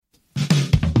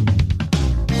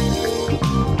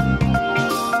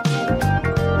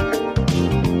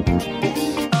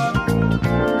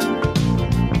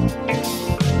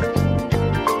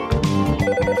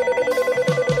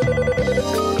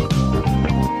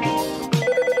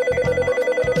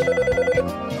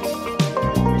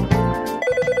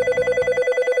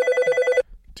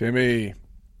Timmy.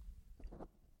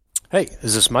 Hey,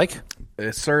 is this Mike?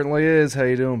 It certainly is. How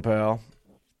you doing, pal?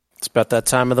 It's about that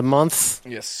time of the month.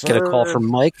 Yes, sir. Get a call from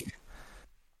Mike.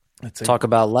 Talk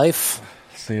about life.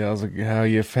 See how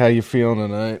you feeling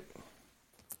tonight?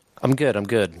 I'm good.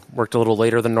 Worked a little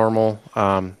later than normal.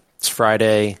 It's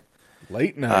Friday.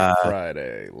 Late night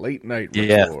Friday. Late night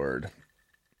record. Yeah.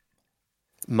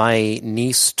 My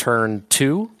niece turned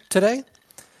 2 today,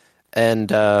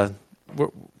 and I'm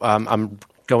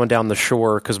going down the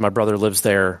shore because my brother lives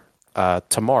there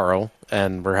tomorrow,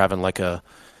 and we're having like a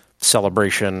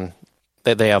celebration.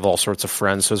 They have all sorts of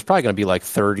friends, so it's probably going to be like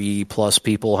 30 plus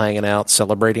people hanging out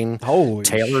celebrating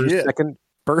Taylor's second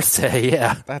birthday.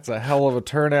 Yeah, that's a hell of a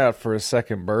turnout for a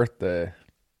second birthday.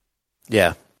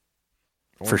 Yeah,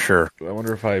 for sure. I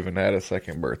wonder if I even had a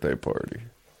second birthday party.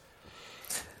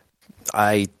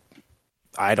 I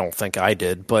don't think I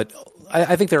did, but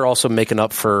I think they're also making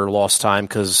up for lost time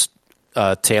because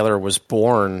Taylor was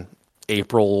born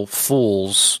April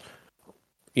Fool's.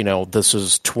 You know, this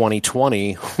is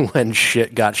 2020 when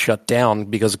shit got shut down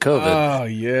because of COVID. Oh,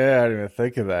 yeah, I didn't even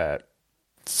think of that.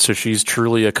 So she's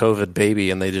truly a COVID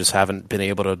baby, and they just haven't been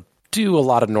able to do a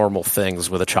lot of normal things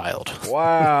with a child.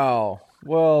 Wow.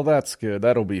 Well, that's good.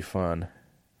 That'll be fun.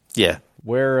 Yeah.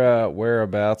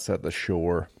 Whereabouts at the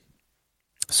shore?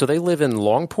 So they live in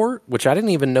Longport, which I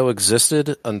didn't even know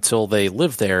existed until they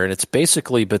lived there, and it's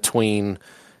basically between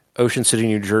Ocean City,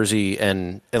 New Jersey,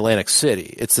 and Atlantic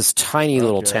City. It's this tiny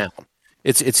little town.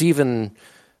 It's even,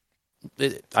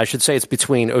 I should say, it's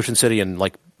between Ocean City and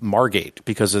like Margate,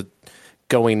 because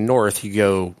going north, you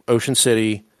go Ocean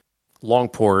City,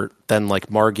 Longport, then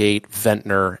like Margate,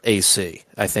 Ventnor, AC,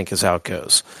 I think is how it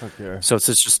goes. Okay. So it's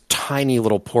this just tiny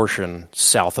little portion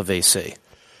south of AC.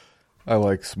 I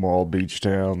like small beach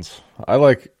towns. I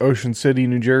like Ocean City,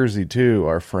 New Jersey, too.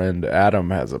 Our friend Adam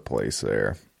has a place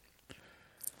there.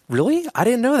 Really? I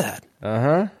didn't know that.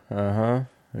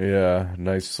 Yeah,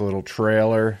 nice little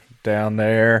trailer down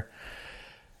there.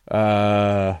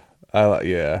 I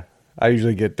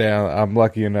usually get down. I'm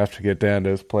lucky enough to get down to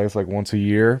his place like once a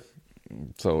year.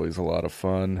 It's always a lot of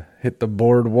fun. Hit the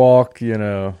boardwalk, eat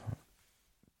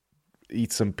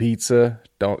some pizza.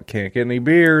 Can't get any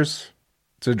beers.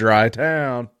 It's a dry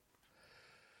town.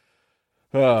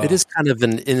 It is kind of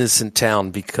an innocent town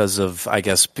because of, I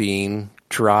guess, being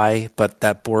dry, but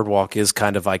that boardwalk is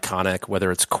kind of iconic,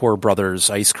 whether it's Core Brothers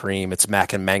ice cream, it's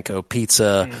Mac and Manco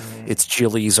pizza, it's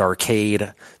Jilly's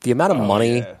arcade. The amount of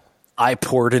money I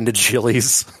poured into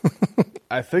Jilly's.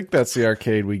 I think that's the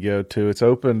arcade we go to. It's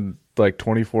open like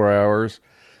 24 hours.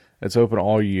 It's open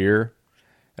all year.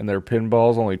 And their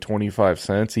pinball's only 25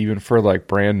 cents, even for like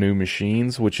brand new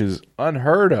machines, which is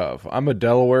unheard of. I'm a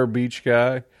Delaware Beach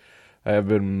guy. I have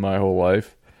been my whole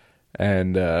life.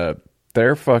 And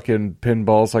their fucking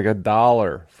pinball's like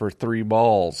 $1 for 3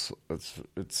 balls.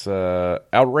 It's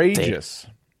outrageous.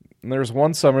 And there's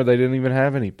one summer they didn't even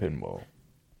have any pinball.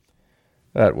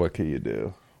 What can you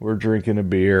do? We're drinking a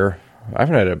beer. I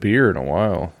haven't had a beer in a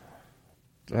while.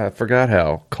 I forgot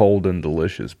how cold and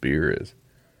delicious beer is.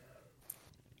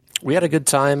 We had a good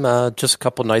time just a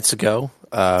couple nights ago.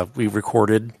 We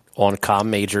recorded on Com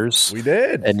Majors. We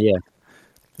did. And yeah,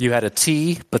 you had a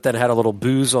tea, but then had a little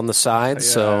booze on the side. Yeah,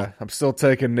 so I'm still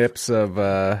taking nips of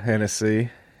Hennessy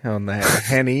on the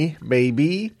Henny,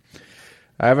 baby.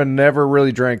 I haven't never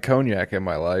really drank cognac in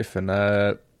my life, and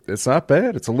it's not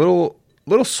bad. It's a little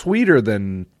sweeter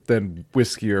than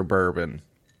whiskey or bourbon.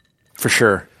 For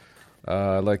sure.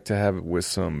 I like to have it with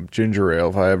some ginger ale.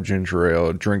 If I have ginger ale,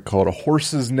 a drink called a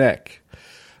Horse's Neck.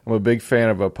 I'm a big fan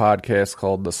of a podcast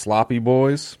called The Sloppy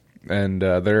Boys, and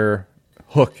their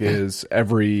hook is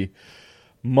every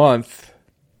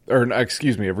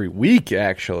week,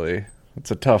 actually.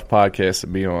 It's a tough podcast to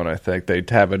be on, I think. They'd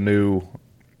have a new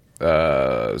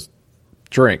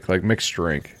drink, like mixed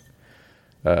drink.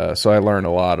 So I learned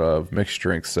a lot of mixed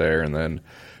drinks there, and then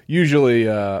usually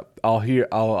I'll hear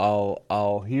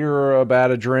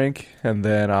about a drink, and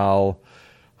then I'll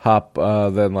hop.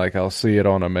 Then I'll see it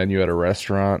on a menu at a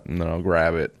restaurant, and then I'll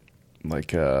grab it,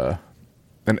 like an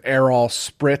Aerol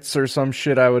Spritz or some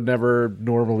shit I would never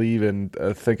normally even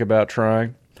think about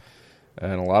trying,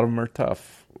 and a lot of them are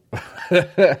tough.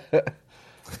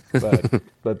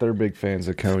 but they're big fans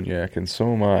of cognac, and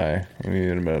so am I. I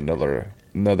mean, another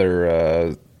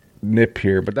nip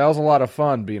here, but that was a lot of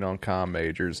fun being on Com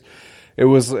Majors. It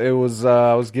was.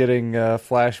 I was getting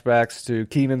flashbacks to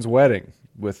Keenan's wedding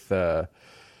with the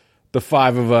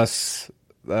 5 of us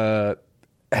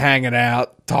hanging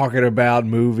out, talking about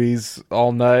movies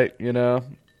all night. It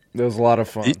was a lot of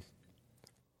fun.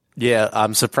 Yeah,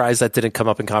 I'm surprised that didn't come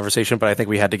up in conversation, but I think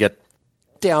we had to get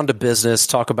down to business,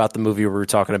 talk about the movie we were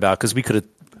talking about, because we could have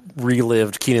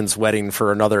relived Keenan's wedding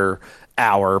for another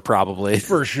hour, probably.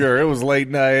 For sure. It was late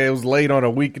night. It was late on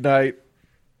a weeknight.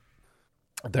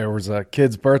 There was a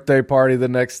kid's birthday party the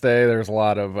next day. There's a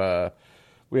lot of,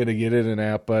 we had to get in and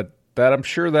out, but that I'm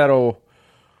sure that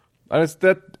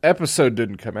episode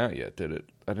didn't come out yet, did it?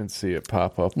 I didn't see it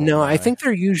pop up. No, I think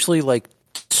they're usually like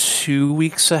 2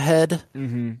 weeks ahead.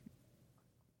 Mm-hmm.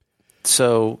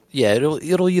 So yeah,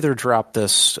 it'll either drop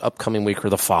this upcoming week or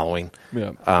the following.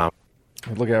 Yeah.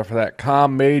 Look out for that.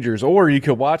 Com Majors, or you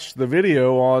could watch the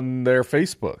video on their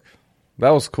Facebook.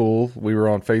 That was cool. We were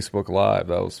on Facebook Live.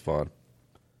 That was fun.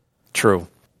 True.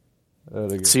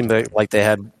 It seemed like they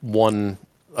had one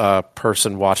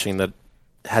person watching that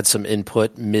had some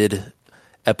input mid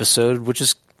episode, which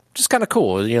is just kind of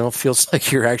cool. You know, it feels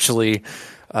like you're actually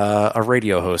a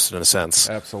radio host in a sense.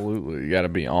 Absolutely. You got to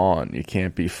be on. You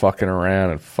can't be fucking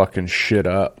around and fucking shit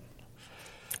up.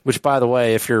 Which, by the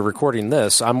way, if you're recording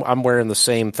this, I'm wearing the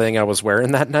same thing I was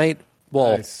wearing that night.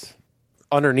 Well, nice.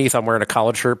 Underneath I'm wearing a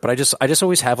collared shirt, but I just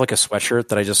always have like a sweatshirt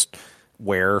that I just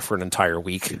wear for an entire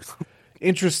week.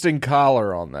 Interesting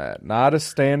collar on that. Not a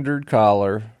standard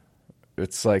collar.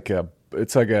 It's like a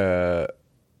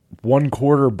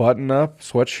 1/4 button up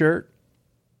sweatshirt.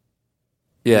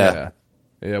 Yeah.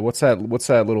 Yeah. What's that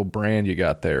little brand you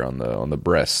got there on the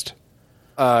breast?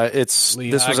 This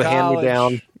was a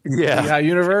hand-me-down. Yeah,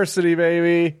 University,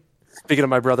 baby. Speaking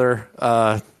of my brother,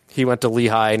 he went to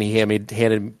Lehigh and he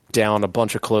handed down a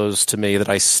bunch of clothes to me that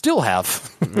I still have.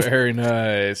 Very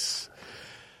nice.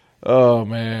 Oh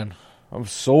man, I'm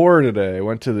sore today.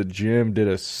 Went to the gym, did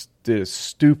a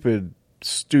stupid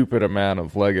amount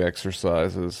of leg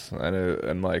exercises,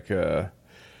 and I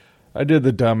did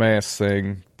the dumbass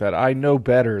thing that I know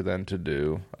better than to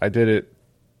do. I did it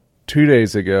 2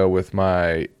 days ago with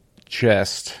my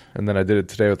chest, and then I did it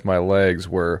today with my legs,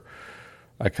 where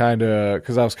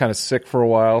because I was kind of sick for a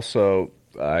while, so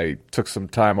I took some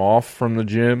time off from the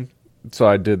gym. So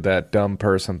I did that dumb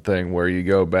person thing where you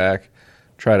go back,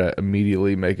 try to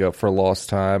immediately make up for lost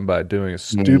time by doing a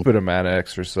stupid amount of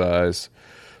exercise.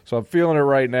 So I'm feeling it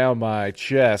right now, my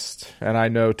chest, and I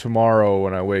know tomorrow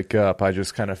when I wake up, I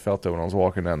just kind of felt it when I was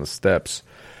walking down the steps.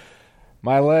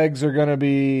 My legs are going to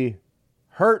be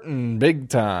hurting big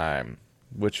time,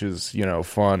 which is,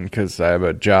 fun because I have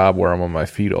a job where I'm on my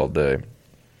feet all day.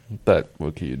 But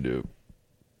what can you do?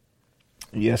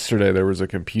 Yesterday there was a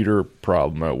computer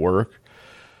problem at work.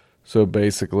 So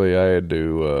basically I had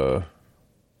to,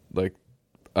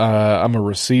 I'm a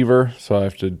receiver, so I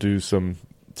have to do some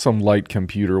light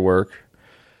computer work.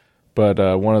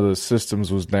 But one of the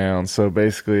systems was down, so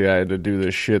basically I had to do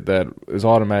this shit that is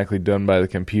automatically done by the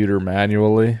computer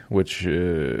manually, which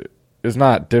is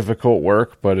not difficult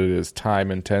work, but it is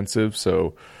time intensive.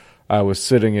 So I was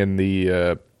sitting in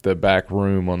the back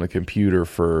room on the computer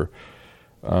for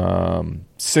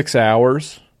 6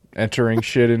 hours, entering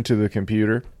shit into the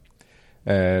computer,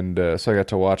 and so I got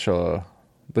to watch. The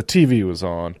TV was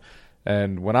on,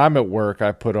 and when I'm at work,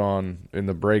 I put on in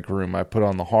the break room. I put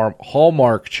on the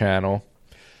Hallmark channel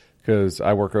because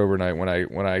I work overnight.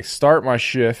 When I start my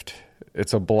shift,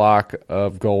 it's a block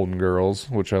of Golden Girls,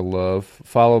 which I love,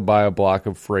 followed by a block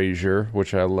of Frasier,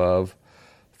 which I love,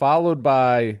 followed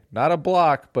by not a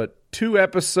block but 2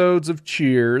 episodes of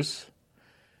Cheers,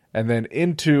 and then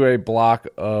into a block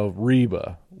of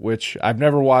Reba, which I've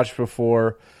never watched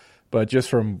before, but just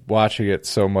from watching it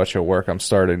so much at work, I'm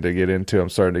starting to get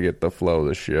the flow of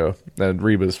the show. And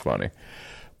Reba's funny.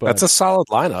 But that's a solid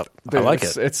lineup. I like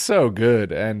it. It's so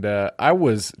good. And I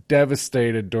was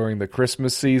devastated during the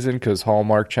Christmas season because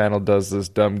Hallmark Channel does this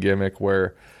dumb gimmick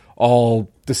where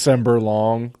all December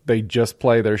long, they just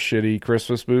play their shitty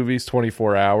Christmas movies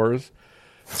 24 hours.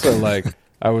 So,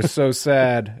 I was so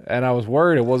sad, and I was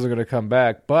worried it wasn't going to come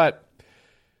back. But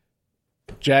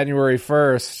January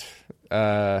 1st,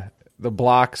 the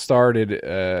block started,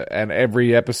 and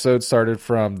every episode started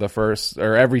from the first,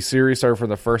 or every series started from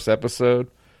the first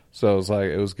episode. So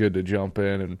it was good to jump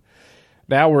in. And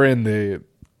now we're in the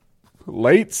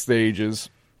late stages.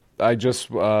 I just,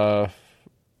 last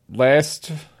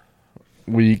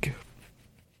week,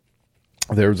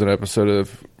 there was an episode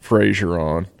of Frasier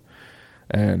on.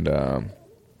 And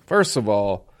first of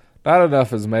all, not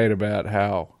enough is made about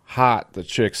how hot the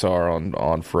chicks are on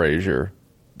Frasier.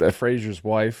 That Frasier's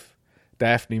wife,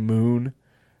 Daphne Moon,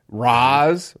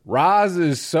 Roz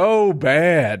is so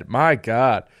bad. My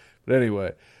God. But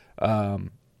anyway,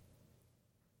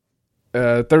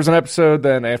 there's an episode.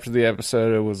 Then after the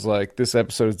episode, it was like, this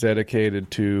episode is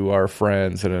dedicated to our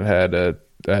friends, and it had a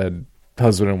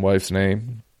husband and wife's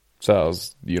name. So I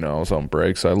was on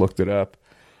break, so I looked it up.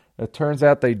 It turns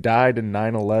out they died in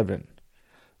 9/11,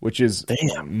 which is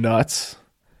Damn. nuts.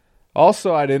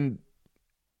 Also,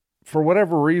 for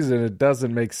whatever reason, it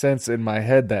doesn't make sense in my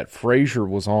head that Frasier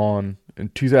was on in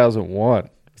 2001.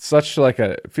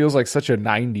 It feels like such a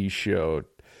 90s show. It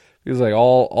feels like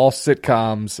all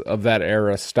sitcoms of that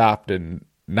era stopped in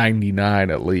 99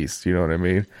 at least, you know what I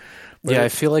mean? But Yeah, I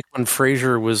feel like when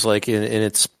Frasier was like in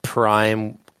its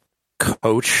prime,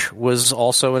 Coach was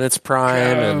also in its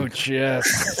prime. Coach,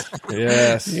 yes.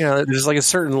 Yes. There's like a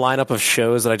certain lineup of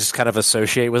shows that I just kind of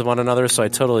associate with one another. So I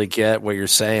totally get what you're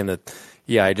saying. That,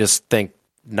 yeah, I just think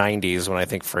 90s when I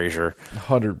think Frasier.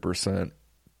 100%.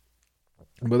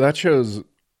 But that show's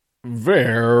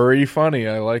very funny.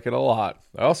 I like it a lot.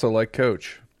 I also like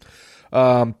Coach.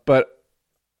 So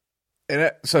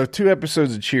 2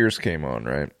 episodes of Cheers came on,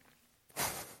 right?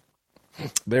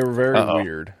 They were very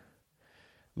weird.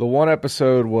 The one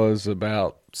episode was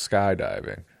about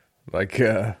skydiving. Like,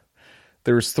 there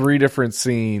was 3 different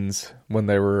scenes when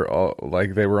they were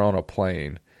on a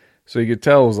plane. So you could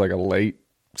tell it was like a late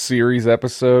series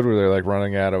episode where they're like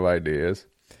running out of ideas.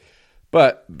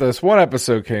 But this one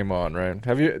episode came on, right?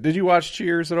 Did you watch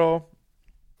Cheers at all?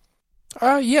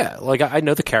 Yeah. Like I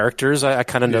know the characters. I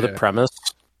kind of know the premise.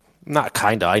 Not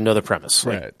kinda. I know the premise.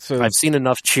 Like, right. So I've seen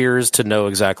enough Cheers to know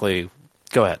exactly.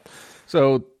 Go ahead.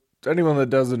 So anyone that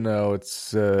doesn't know,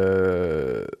 it's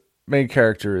main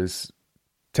character is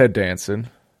Ted Danson,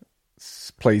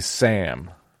 plays Sam,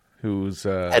 who's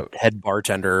head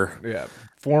bartender. Yeah,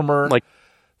 former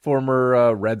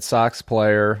Red Sox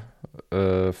player,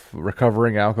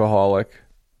 recovering alcoholic.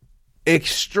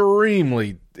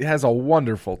 Extremely has a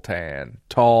wonderful tan,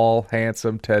 tall,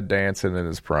 handsome Ted Danson in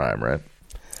his prime, right?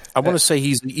 I want to say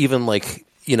he's even like.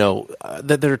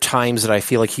 That there are times that I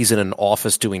feel like he's in an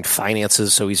office doing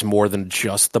finances, so he's more than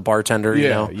just the bartender.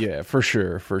 Yeah, yeah, for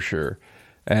sure.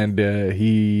 And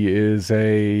he's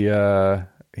a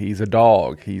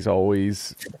dog. He's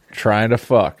always trying to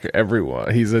fuck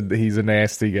everyone. He's a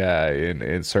nasty guy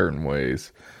in certain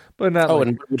ways, but not.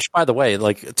 And which, by the way,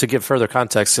 like to give further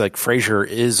context, like Frasier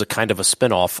is a kind of a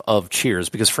spinoff of Cheers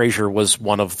because Frasier was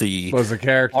one of the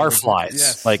character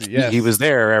Barflies. He was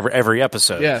there every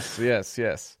episode.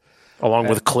 Yes. Along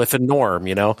with Cliff and Norm,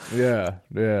 Yeah.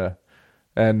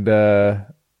 And I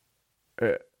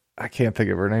can't think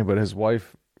of her name, but his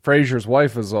wife, Frasier's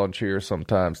wife, is on Cheers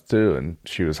sometimes too, and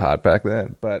she was hot back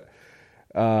then. But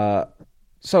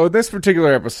so this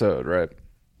particular episode, right?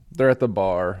 They're at the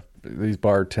bar. He's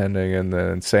bartending, and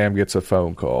then Sam gets a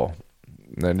phone call,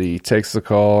 and he takes the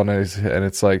call, and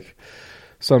it's like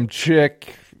some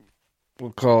chick.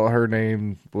 We'll call her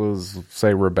name was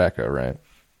say Rebecca, right?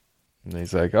 And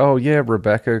he's like, "Oh yeah,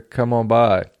 Rebecca, come on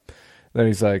by." Then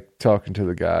he's like talking to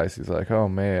the guys. He's like, "Oh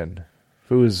man,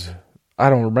 I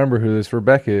don't remember who this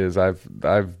Rebecca is.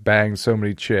 I've banged so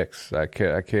many chicks. I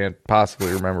can't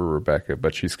possibly remember Rebecca,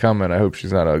 but she's coming. I hope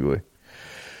she's not ugly."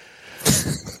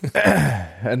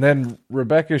 And then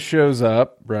Rebecca shows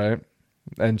up, right?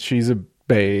 And she's a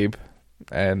babe,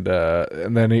 and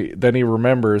then he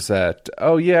remembers that.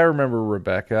 Oh yeah, I remember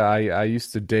Rebecca. I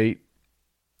used to date.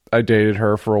 I dated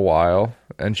her for a while,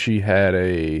 and she had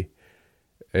a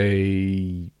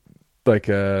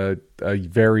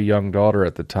very young daughter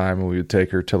at the time, and we would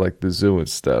take her to like the zoo and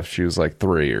stuff. She was like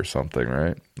 3 or something,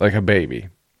 right? Like a baby.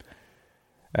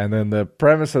 And then the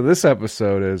premise of this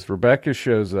episode is Rebecca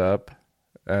shows up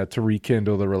to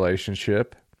rekindle the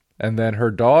relationship, and then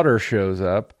her daughter shows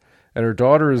up, and her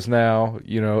daughter is now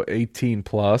 18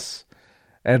 plus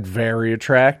and very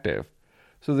attractive.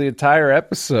 So the entire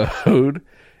episode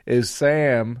is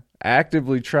Sam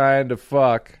actively trying to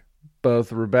fuck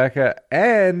both Rebecca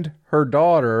and her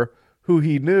daughter, who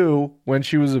he knew when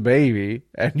she was a baby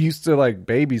and used to like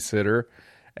babysit her.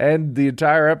 And the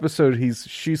entire episode,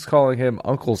 she's calling him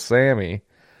Uncle Sammy,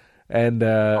 and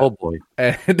oh boy,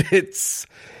 and it's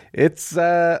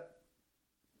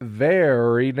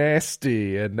very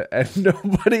nasty, and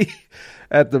nobody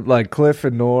at the like Cliff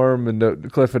and Norm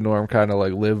kind of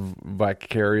like live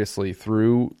vicariously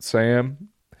through Sam.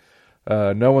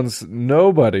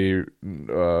 Nobody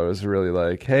is really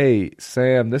like, hey,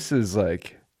 Sam, this is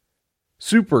like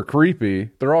super creepy.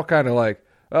 They're all kind of like,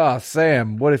 oh,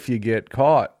 Sam, what if you get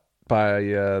caught by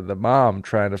the mom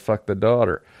trying to fuck the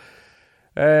daughter?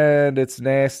 And it's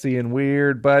nasty and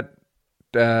weird, but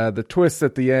the twist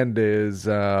at the end is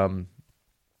the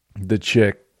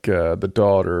chick, the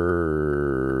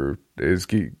daughter,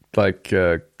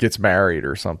 gets married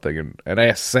or something and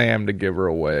asks Sam to give her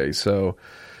away. So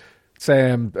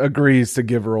Sam agrees to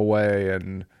give her away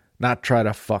and not try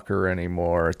to fuck her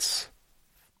anymore. It's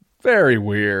very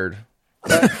weird.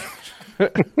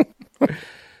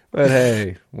 But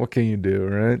hey, what can you do,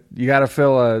 right? You got to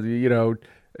fill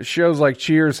shows like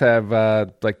Cheers have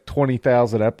like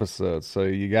 20,000 episodes, so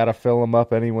you got to fill them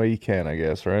up any way you can, I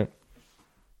guess, right?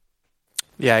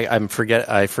 Yeah,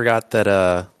 I forgot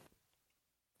that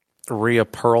Rhea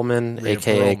Perlman,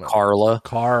 aka Perlman.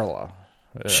 Carla.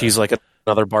 Yeah. She's like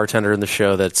another bartender in the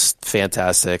show that's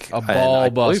fantastic. A ball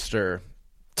buster.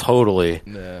 Totally.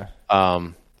 Yeah.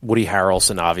 Woody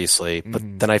Harrelson, obviously.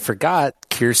 But then I forgot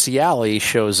Kirstie Alley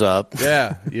shows up.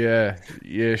 Yeah.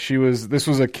 This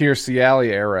was a Kirstie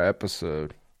Alley era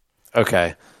episode.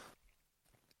 Okay.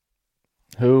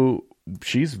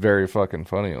 She's very fucking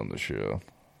funny on the show.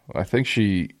 I think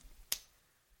she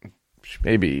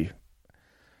may be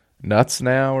nuts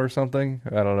now or something.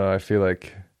 I don't know. I feel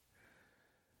like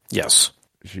yes,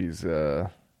 she's I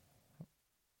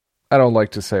don't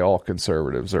like to say all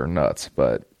conservatives are nuts,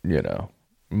 but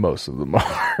most of them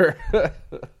are.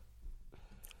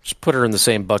 Just put her in the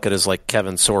same bucket as like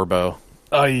Kevin Sorbo.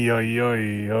 Okay,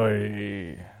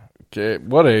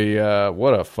 what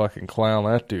a fucking clown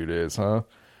that dude is, huh?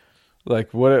 Like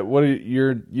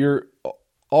you're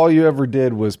all you ever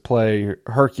did was play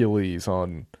Hercules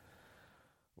on.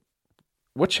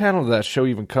 What channel did that show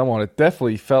even come on? It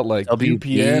definitely felt like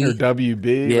UPN or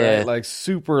WB, yeah. Right? Like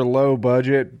super low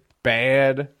budget,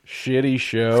 bad, shitty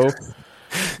show.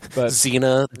 But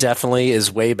Xena definitely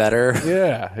is way better.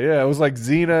 Yeah. It was like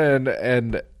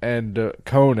Xena and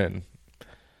Conan,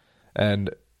 and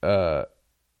I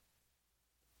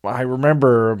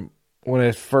remember when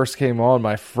it first came on.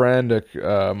 My friend,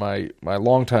 my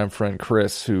longtime friend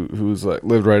Chris, who's like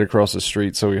lived right across the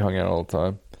street, so we hung out all the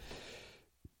time.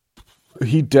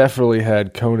 He definitely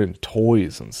had Conan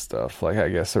toys and stuff. Like, I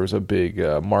guess there was a big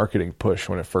marketing push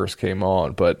when it first came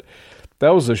on, but that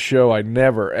was a show I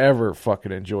never ever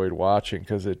fucking enjoyed watching,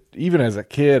 because even as a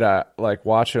kid, I like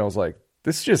watching. I was like,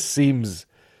 this just seems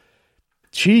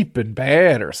cheap and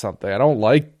bad or something. I don't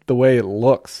like the way it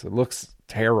looks. It looks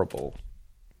terrible.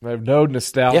 I have no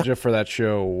nostalgia for that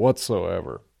show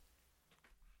whatsoever.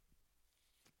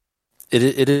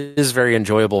 It is very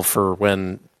enjoyable for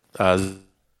when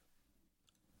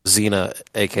Xena,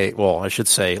 I should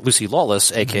say Lucy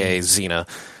Lawless, aka Xena,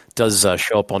 does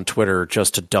show up on Twitter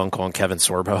just to dunk on Kevin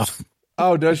Sorbo.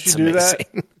 Oh, does she do that?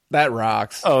 That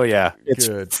rocks. Oh yeah,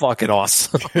 it's fucking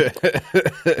awesome.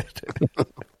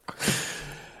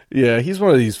 Yeah, he's one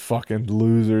of these fucking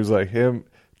losers like him.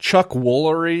 Chuck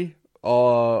Woolery,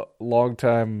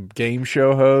 longtime game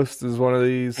show host, is one of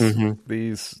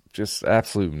these just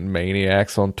absolute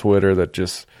maniacs on Twitter that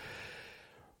just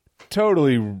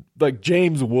totally, like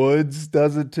James Woods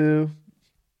does it too.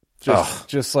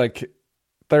 Just like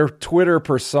their Twitter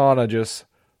persona just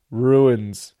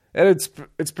ruins, and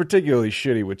it's particularly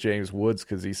shitty with James Woods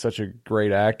because he's such a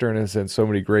great actor and is in so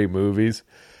many great movies,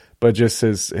 but just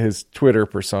his Twitter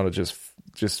persona just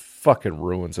fucking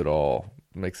ruins it all.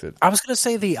 Makes it. I was going to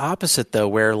say the opposite though,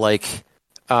 where like,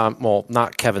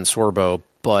 not Kevin Sorbo,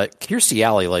 but Kirstie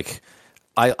Alley, like.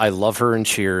 I love her in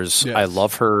Cheers. Yes. I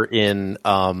love her in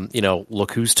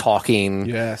Look Who's Talking.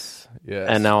 Yes.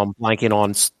 And now I'm blanking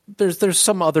on. There's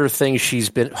some other things she's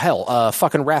been.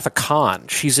 Fucking Wrath of Khan.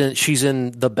 She's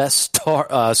in the best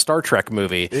Star Trek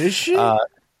movie. Is she?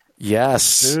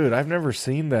 Yes, dude. I've never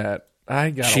seen that.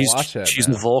 I gotta watch that. She's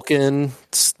in Vulcan.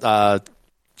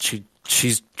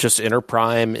 She's just in her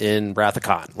prime in Wrath of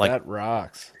Khan. Like, that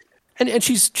rocks. And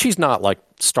she's not like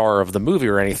star of the movie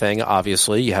or anything.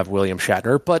 Obviously, you have William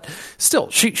Shatner, but still,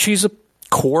 she's a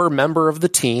core member of the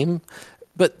team.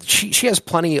 But she has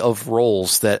plenty of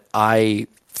roles that I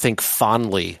think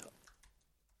fondly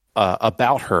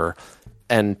about her,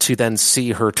 and to then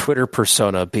see her Twitter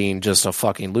persona being just a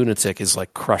fucking lunatic is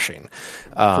like crushing.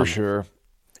 For sure.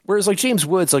 Whereas like James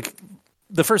Woods, like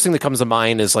the first thing that comes to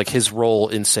mind is like his role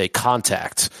in, say,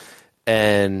 Contact,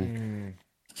 and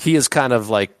he is kind of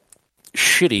like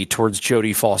shitty towards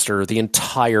Jodie Foster the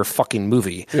entire fucking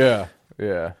movie. Yeah.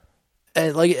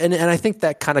 And like, and I think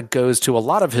that kind of goes to a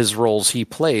lot of his roles he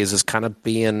plays as kind of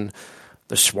being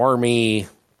the swarmy,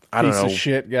 I don't know, piece of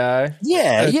shit guy.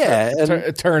 Yeah.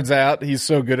 It turns out he's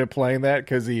so good at playing that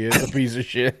because he is a piece of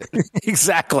shit.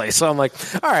 Exactly. So I'm like,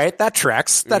 all right, that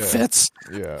tracks. That fits.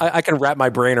 Yeah. I can wrap my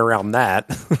brain around that.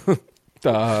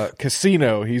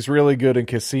 Casino. He's really good in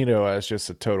Casino as just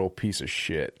a total piece of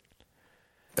shit.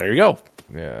 There you go.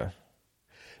 Yeah.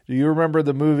 Do you remember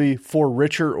the movie For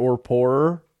Richer or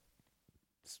Poorer?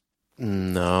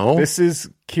 No. This is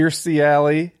Kirstie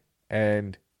Alley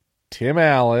and Tim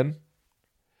Allen.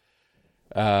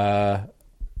 Let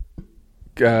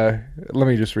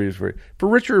me just read it for you. For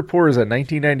Richer or Poorer is a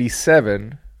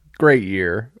 1997, great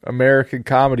year, American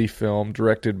comedy film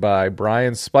directed by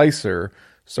Brian Spicer,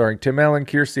 starring Tim Allen,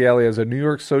 Kirstie Alley as a New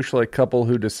York socialite couple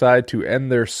who decide to end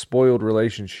their spoiled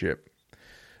relationship.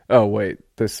 Oh, wait.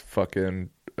 This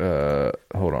fucking...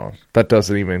 hold on. That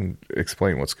doesn't even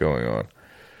explain what's going on.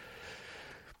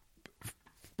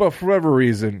 But for whatever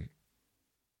reason...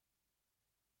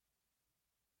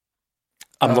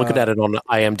 I'm looking at it on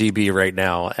IMDb right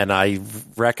now, and I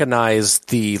recognize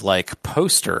the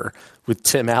poster with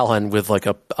Tim Allen with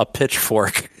a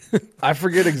pitchfork. I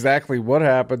forget exactly what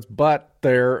happens, but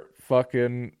they're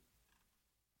fucking...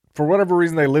 For whatever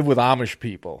reason, they live with Amish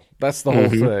people. That's the whole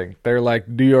thing. They're like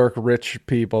New York rich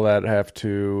people that have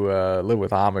to live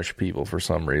with Amish people for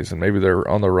some reason. Maybe they're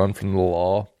on the run from the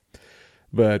law.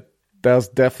 But that was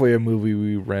definitely a movie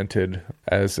we rented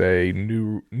as a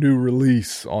new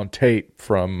release on tape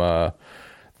from the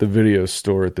video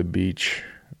store at the beach.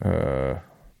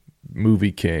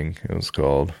 Movie King, it was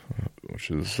called,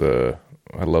 which is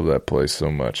I love that place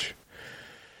so much.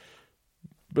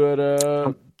 But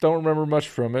don't remember much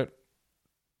from it.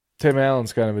 Tim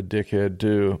Allen's kind of a dickhead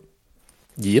too.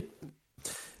 Yep.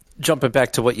 Jumping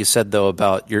back to what you said, though,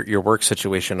 about your work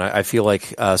situation, I feel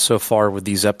like so far with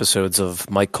these episodes of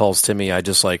Mike Calls Timmy, I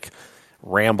just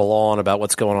ramble on about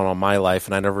what's going on in my life,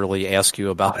 and I never really ask you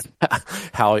about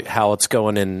how it's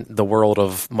going in the world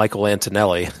of Michael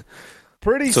Antonelli.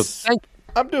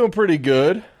 I'm doing pretty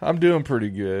good.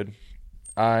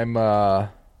 I'm,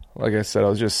 like I said, I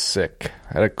was just sick.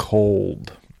 I had a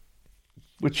cold,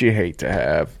 which you hate to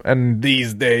have. And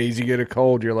these days, you get a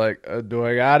cold, you're like, do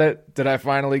I got it? Did I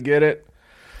finally get it?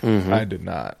 Mm-hmm. I did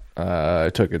not.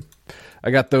 I took it. I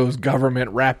got those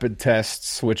government rapid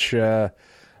tests, which I'm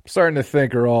starting to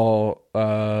think are all,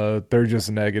 they're just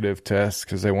negative tests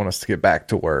because they want us to get back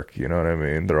to work. You know what I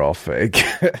mean? They're all fake.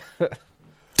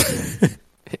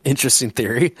 Interesting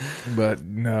theory. But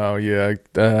no, yeah,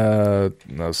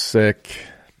 no, sick.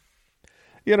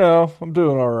 You know, I'm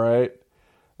doing all right.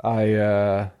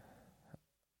 I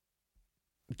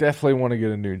definitely want to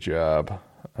get a new job.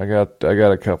 I got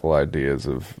a couple ideas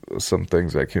of some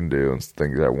things I can do and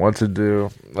things I want to do.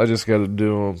 I just got to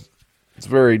do them. It's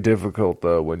very difficult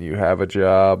though when you have a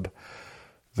job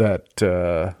that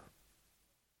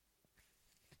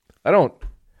I don't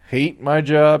hate my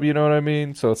job, you know what I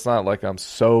mean? So it's not like I'm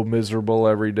so miserable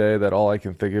every day that all I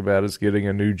can think about is getting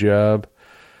a new job.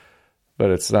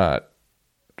 But it's not.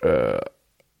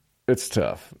 It's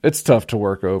tough. It's tough to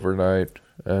work overnight,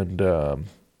 and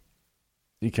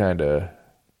you kind of,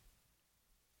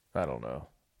 I don't know.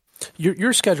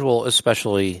 Your schedule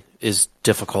especially is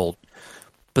difficult,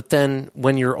 but then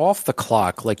when you're off the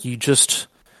clock,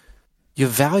 you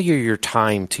value your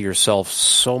time to yourself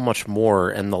so much more,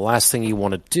 and the last thing you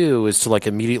want to do is to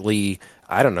immediately,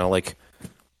 I don't know,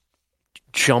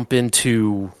 jump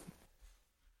into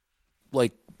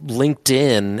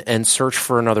LinkedIn and search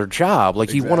for another job.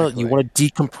 Exactly. you want to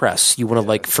decompress. You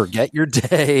want to forget your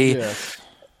day,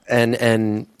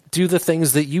 and do the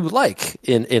things that you like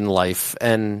in life.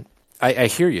 And I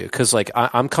hear you, because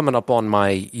I'm coming up on my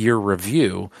year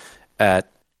review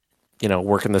at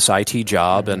working this IT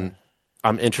job, and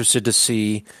I'm interested to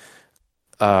see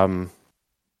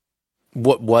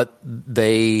what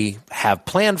they have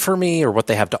planned for me or what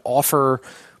they have to offer.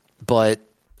 But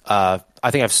I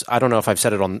don't know if I've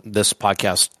said it on this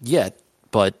podcast yet,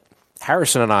 but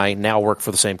Harrison and I now work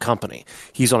for the same company.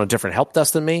 He's on a different help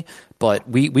desk than me, but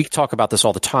we talk about this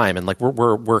all the time, and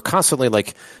we're constantly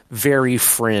very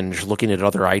fringe looking at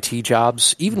other IT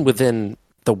jobs, even within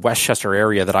the Westchester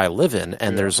area that I live in,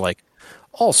 and there's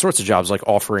all sorts of jobs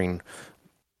offering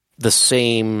the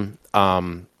same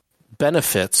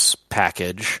benefits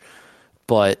package,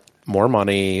 but more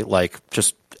money,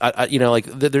 there's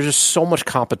just so much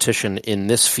competition in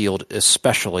this field,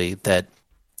 especially, that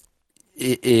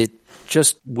it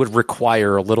just would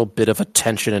require a little bit of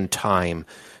attention and time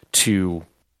to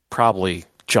probably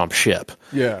jump ship.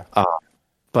 Yeah.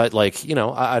 But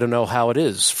I don't know how it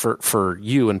is for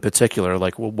you in particular.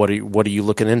 What are you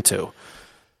looking into?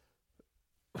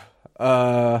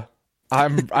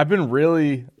 I've been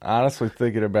really honestly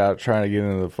thinking about trying to get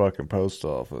into the fucking post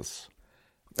office.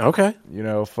 Okay.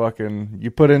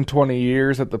 You put in 20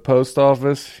 years at the post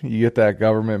office, you get that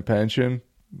government pension.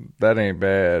 That ain't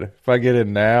bad. If I get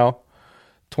in now,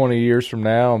 20 years from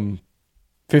now, I'm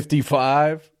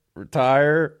 55,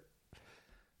 retire.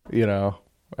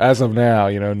 As of now,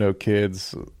 no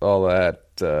kids, all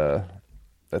that.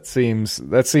 That seems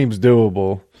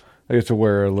doable. I get to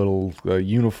wear a little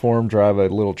uniform, drive a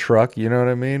little truck. You know what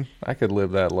I mean? I could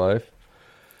live that life.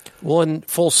 Well, in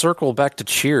full circle, back to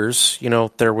Cheers,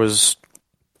 there was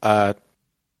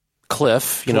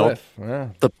Cliff, yeah.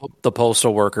 the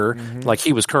postal worker,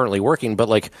 he was currently working,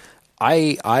 but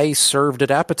I served at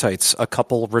Appetites a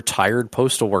couple retired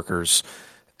postal workers,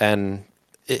 and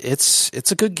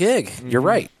it's a good gig. Mm-hmm. You're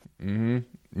right. Mm-hmm.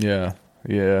 Yeah.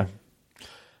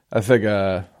 I think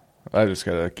I just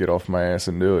gotta get off my ass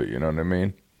and do it. You know what I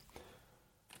mean?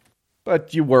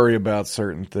 But you worry about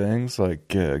certain things like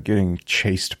getting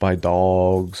chased by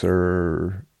dogs,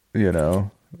 or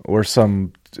or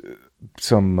some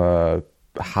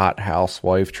hot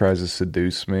housewife tries to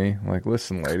seduce me. Like,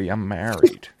 listen, lady, I'm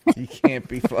married. You can't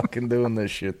be fucking doing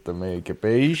this shit to me,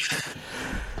 capiche?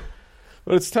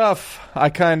 But it's tough. I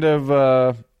kind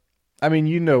of, I mean,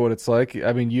 you know what it's like.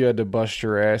 I mean, you had to bust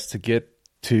your ass to get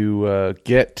the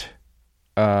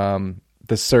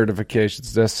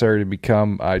certifications necessary to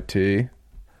become IT.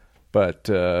 But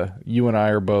you and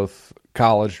I are both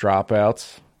college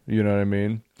dropouts. You know what I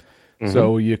mean? Mm-hmm.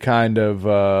 So you kind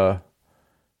of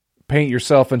paint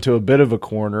yourself into a bit of a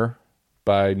corner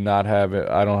by not having.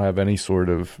 I don't have any sort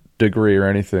of degree or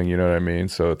anything. You know what I mean?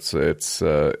 So it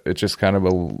just kind of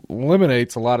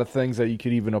eliminates a lot of things that you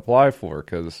could even apply for,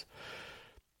 because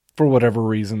for whatever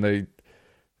reason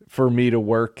for me to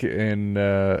work in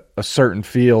a certain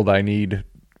field, I need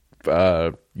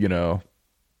a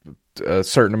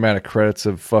certain amount of credits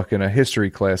of fucking a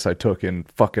history class I took in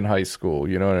fucking high school.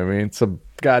 You know what I mean? It's a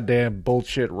goddamn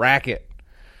bullshit racket.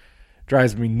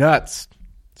 Drives me nuts.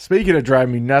 Speaking of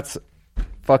driving me nuts,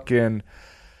 fucking,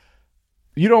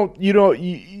 do you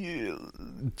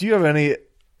have any?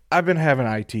 I've been having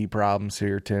IT problems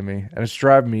here, Timmy, and it's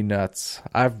driving me nuts.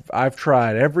 I've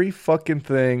tried every fucking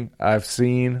thing I've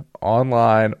seen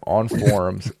online on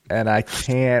forums, and I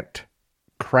can't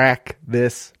crack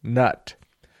this nut.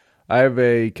 I have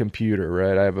a computer,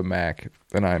 right? I have a Mac,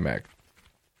 an iMac.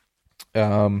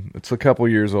 It's a couple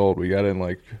years old. We got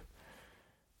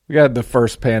the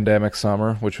first pandemic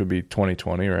summer, which would be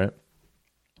 2020, right?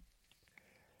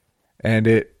 And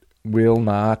it will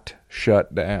not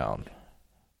shut down.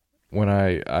 When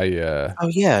oh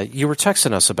yeah, you were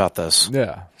texting us about this.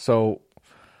 Yeah. So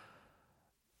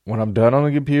when I'm done on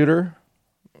the computer,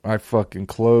 I fucking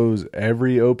close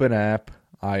every open app.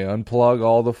 I unplug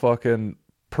all the fucking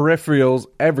peripherals,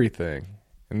 everything.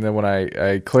 And then when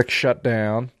I click shut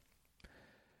down,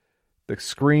 the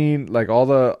screen, like all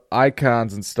the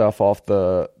icons and stuff off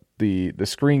the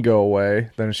screen go away.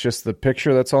 Then it's just the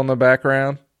picture that's on the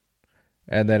background.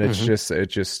 And then it just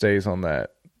stays on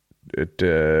that. It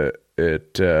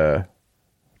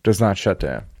does not shut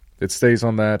down. It stays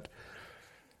on that.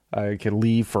 I can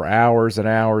leave for hours and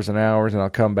hours and hours, and I'll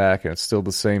come back, and it's still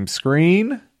the same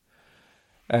screen.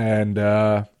 And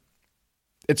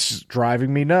it's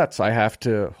driving me nuts. I have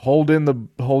to hold in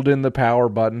the power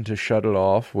button to shut it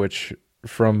off, which,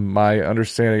 from my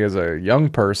understanding as a young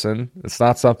person, it's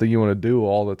not something you want to do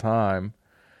all the time.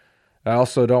 I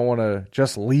also don't want to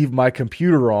just leave my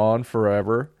computer on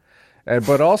forever.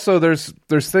 But also there's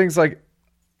things like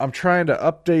I'm trying to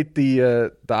update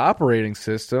the operating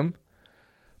system,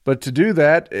 but to do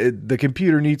that, the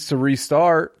computer needs to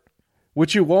restart,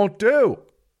 which it won't do,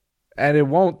 and it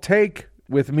won't take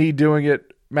with me doing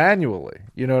it manually.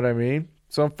 You know what I mean?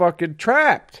 So I'm fucking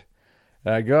trapped.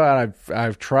 And I go and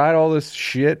I've tried all this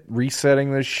shit,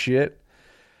 resetting this shit.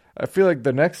 I feel like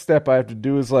the next step I have to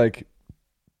do is like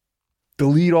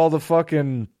delete all the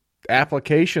fucking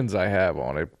applications I have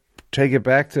on it. Take it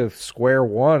back to square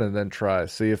one and then try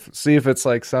see if it's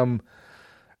like some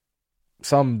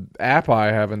app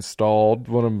I have installed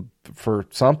for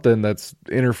something that's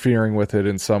interfering with it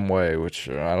in some way, which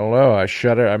I don't know. I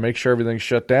make sure everything's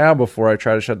shut down before I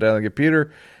try to shut down the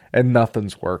computer, and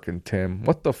nothing's working, Tim.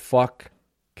 What the fuck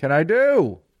can I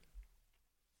do?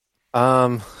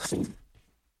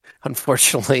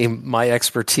 Unfortunately, my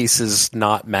expertise is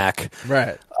not Mac.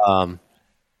 Right.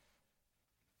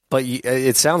 But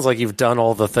it sounds like you've done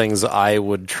all the things I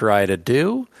would try to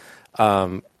do.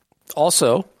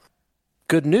 Also,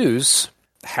 good news,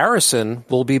 Harrison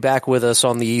will be back with us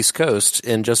on the East Coast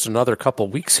in just another couple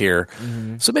weeks here.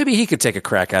 Mm-hmm. So maybe he could take a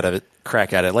crack at it.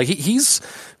 Like he's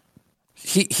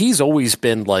always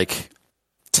been like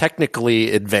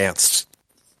technically advanced,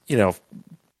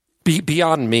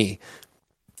 beyond me.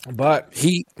 But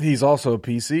he's also a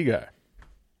PC guy.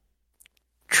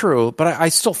 True, but I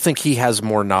still think he has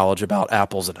more knowledge about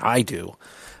apples than I do.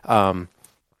 So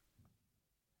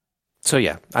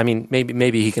yeah, I mean,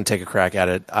 maybe he can take a crack at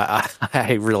it.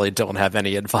 I really don't have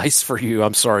any advice for you.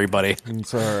 I'm sorry, buddy.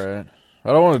 It's all right. I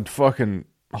don't want to fucking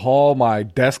haul my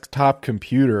desktop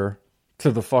computer to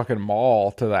the fucking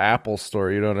mall, to the Apple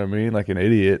store. You know what I mean? Like an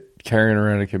idiot carrying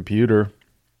around a computer.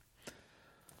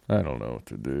 I don't know what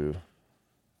to do.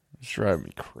 It's driving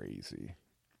me crazy.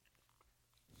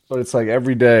 But it's like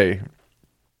every day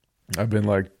I've been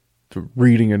like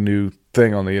reading a new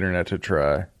thing on the internet to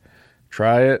try.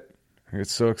 Try it. I get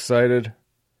so excited.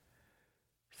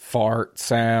 Fart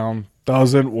sound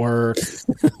doesn't work.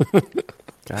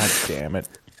 God damn it.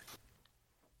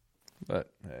 But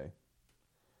hey.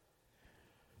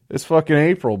 It's fucking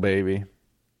April, baby.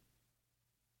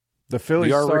 The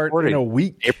Phillies start in a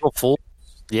week. April Fool's.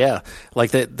 Yeah.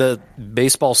 Like the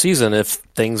baseball season, if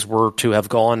things were to have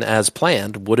gone as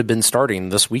planned, would have been starting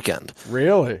this weekend.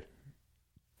 Really?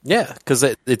 Yeah, because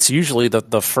it's usually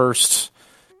the first...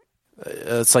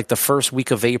 it's like the first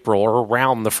week of April or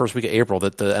around the first week of April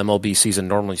that the MLB season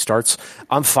normally starts.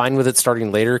 I'm fine with it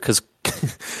starting later because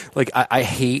like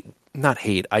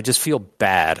I just feel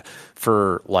bad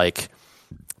for like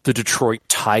the Detroit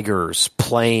Tigers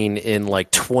playing in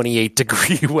like 28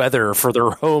 degree weather for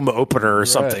their home opener or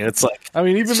something. It's like, I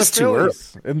mean, even the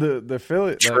Phillies and the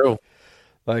Phillies. True.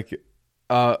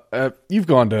 You've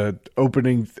gone to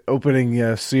opening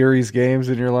series games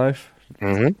in your life.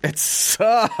 Mm-hmm. It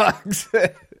sucks.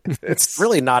 It's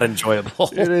really not enjoyable.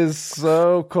 It is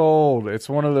so cold. It's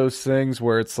one of those things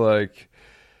where it's like,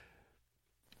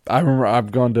 I remember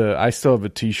I still have a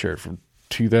t-shirt from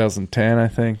 2010, I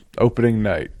think, opening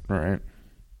night, right?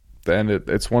 And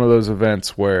it's one of those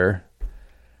events where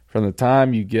from the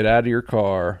time you get out of your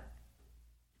car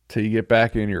till you get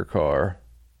back in your car,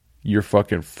 you're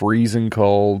fucking freezing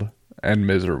cold and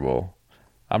miserable.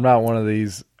 I'm not one of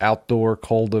these outdoor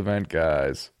cold event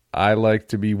guys. I like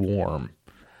to be warm.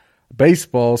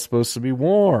 Baseball's supposed to be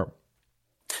warm.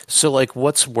 So, like,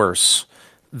 what's worse?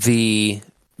 The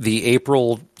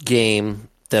April game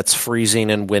that's freezing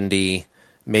and windy,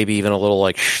 maybe even a little,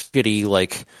 like, shitty,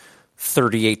 like,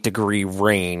 38-degree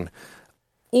rain,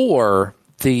 or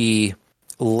the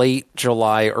late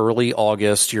July, early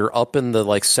August, you're up in the,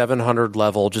 like, 700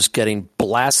 level, just getting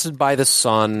blasted by the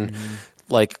sun,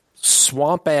 like,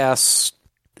 swamp ass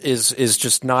is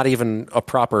just not even a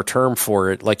proper term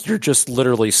for it. Like, you're just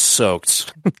literally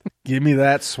soaked. Give me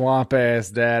that swamp ass,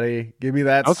 daddy. Give me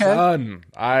that sun.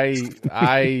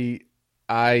 I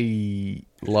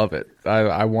love it.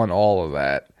 I want all of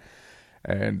that.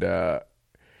 And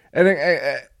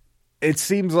it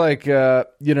seems like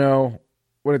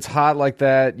when it's hot like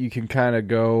that, you can kind of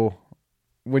go,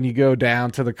 when you go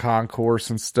down to the concourse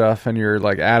and stuff and you're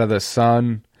like out of the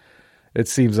sun, it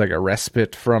seems like a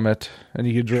respite from it, and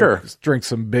you can drink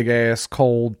some big ass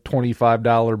cold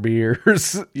 $25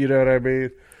 beers. You know what I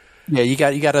mean? Yeah, you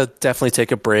got to definitely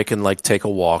take a break and like take a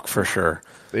walk for sure.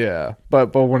 Yeah,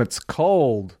 but when it's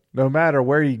cold, no matter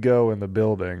where you go in the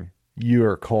building, you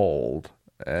are cold.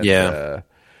 And,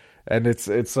 and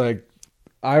it's like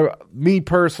me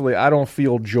personally, I don't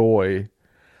feel joy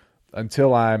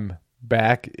until I'm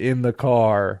back in the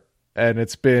car. And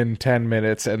it's been 10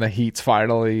 minutes, and the heat's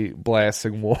finally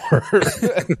blasting warm.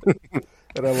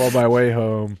 And I'm on my way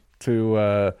home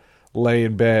to lay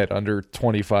in bed under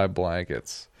 25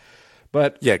 blankets.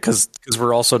 But yeah, because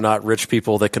we're also not rich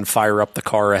people that can fire up the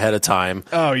car ahead of time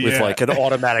with like an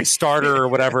automatic starter or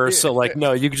whatever. So like,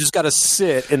 no, you just got to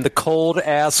sit in the cold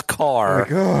ass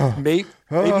car, maybe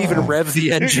even rev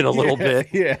the engine a little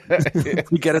bit,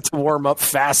 to get it to warm up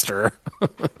faster.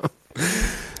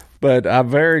 But I'm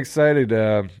very excited.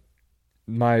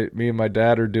 Me and my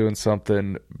dad are doing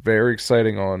something very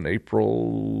exciting on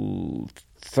April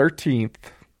 13th.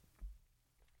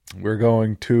 We're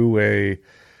going to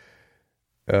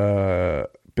a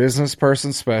business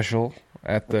person special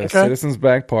at the Citizens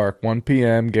Bank Park, 1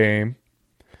 p.m. game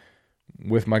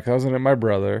with my cousin and my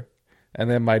brother. And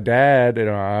then my dad and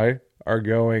I are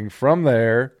going from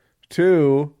there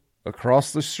to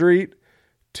across the street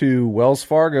to Wells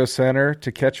Fargo Center to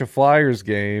catch a Flyers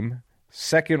game,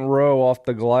 second row off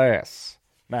the glass.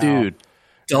 Now, dude,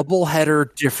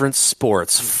 doubleheader, different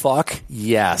sports. Fuck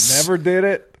yes. Never did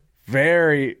it.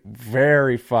 Very,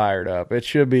 very fired up. It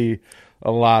should be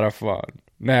a lot of fun.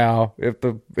 Now, if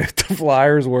the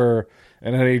Flyers were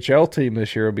an NHL team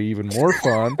this year, it would be even more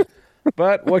fun.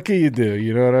 But what can you do?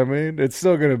 You know what I mean? It's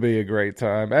still going to be a great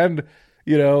time. And,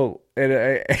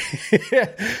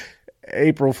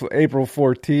 April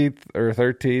 14th or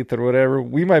 13th or whatever,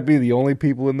 we might be the only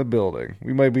people in the building.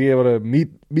 We might be able to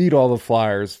meet all the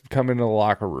Flyers, come into the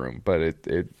locker room, but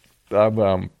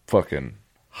I'm fucking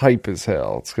hype as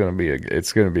hell. It's gonna be a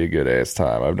good ass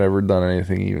time. I've never done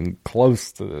anything even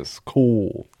close to this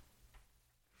cool.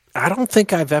 I don't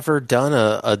think I've ever done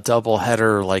a double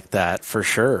header like that for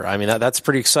sure. I mean, that's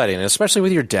pretty exciting, especially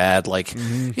with your dad. Like,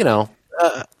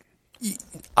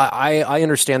 I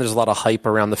understand there's a lot of hype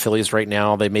around the Phillies right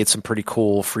now. They made some pretty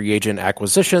cool free agent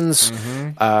acquisitions.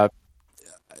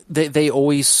 they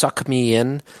always suck me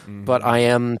in, but I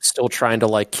am still trying to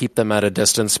like keep them at a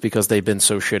distance because they've been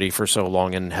so shitty for so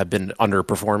long and have been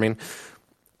underperforming.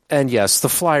 And yes, the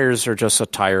Flyers are just a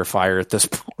tire fire at this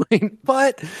point,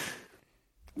 but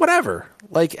whatever.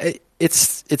 Like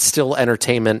it's still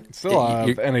entertainment. It's still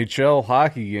an NHL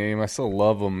hockey game. I still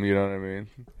love them. You know what I mean?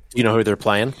 You know who they're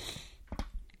playing?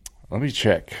 Let me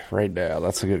check right now.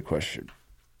 That's a good question.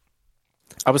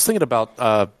 I was thinking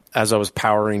about as I was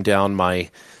powering down my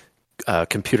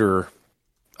computer,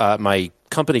 my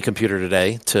company computer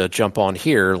today to jump on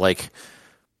here, like,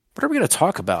 what are we going to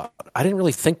talk about? I didn't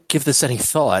really give this any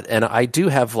thought, and I do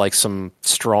have like some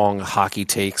strong hockey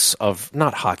takes of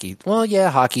hockey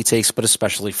takes, but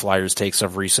especially Flyers takes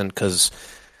of recent, because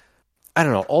I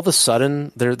don't know. All of a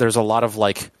sudden, there's a lot of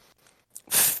like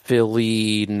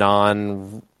Philly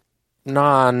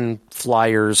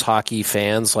non-Flyers hockey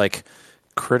fans like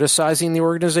criticizing the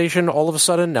organization all of a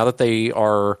sudden now that they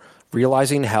are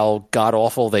realizing how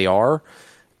god-awful they are.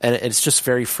 And it's just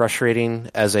very frustrating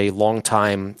as a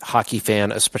longtime hockey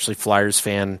fan, especially Flyers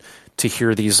fan, to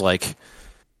hear these, like,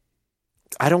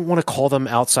 I don't want to call them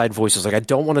outside voices. Like, I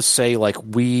don't want to say, like,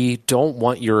 we don't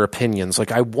want your opinions.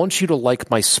 Like, I want you to like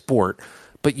my sport,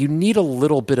 but you need a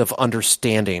little bit of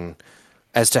understanding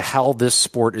as to how this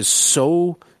sport is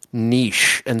so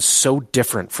niche and so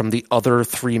different from the other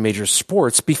three major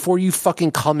sports before you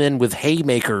fucking come in with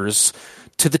haymakers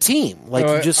to the team. Like,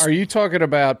 are you talking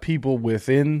about people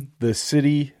within the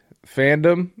city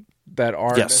fandom that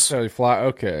aren't necessarily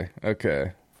Okay,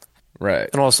 right.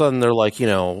 And all of a sudden they're like,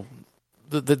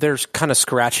 they're kind of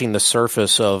scratching the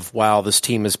surface of, wow, this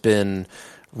team has been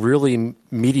really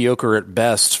mediocre at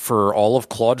best for all of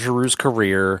Claude Giroux's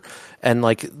career. And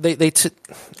like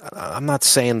I'm not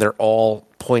saying they're all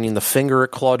pointing the finger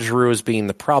at Claude Giroux as being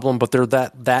the problem, but they're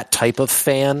that type of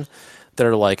fan that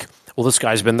are like, well, this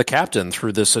guy's been the captain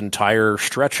through this entire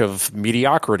stretch of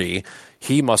mediocrity.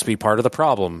 He must be part of the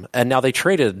problem. And now they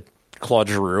traded Claude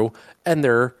Giroux, and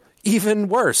they're even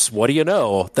worse. What do you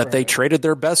know? That they traded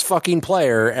their best fucking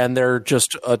player, and they're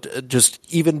just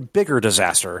even bigger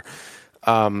disaster.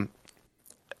 I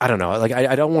don't know. Like,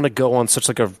 I don't want to go on such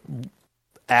like a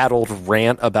addled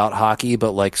rant about hockey,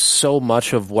 but like so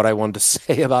much of what I wanted to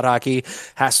say about hockey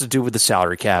has to do with the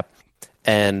salary cap.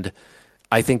 And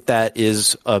I think that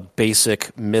is a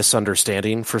basic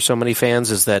misunderstanding for so many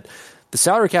fans, is that the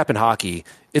salary cap in hockey,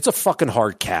 it's a fucking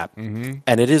hard cap, and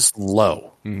it is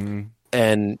low.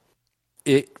 And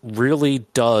it really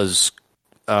does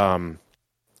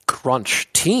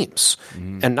crunch teams,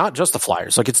 and not just the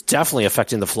Flyers. Like, it's definitely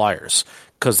affecting the Flyers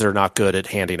because they're not good at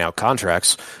handing out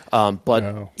contracts.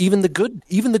 But even the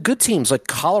good teams like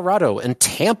Colorado and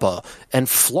Tampa and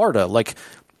Florida, like,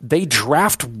 they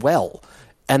draft well.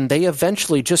 And they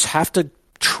eventually just have to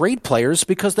trade players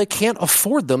because they can't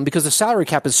afford them because the salary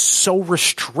cap is so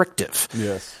restrictive.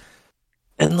 Yes.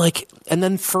 And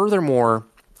then furthermore,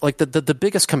 like the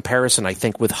biggest comparison I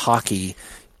think with hockey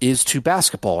is to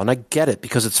basketball. And I get it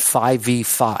because it's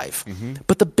 5v5.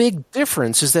 But the big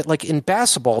difference is that, like, in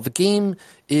basketball, the game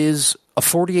is a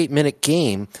 48-minute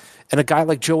game, and a guy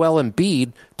like Joel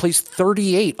Embiid plays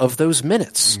 38 of those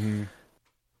minutes.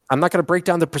 I'm not going to break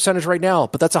down the percentage right now,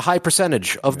 but that's a high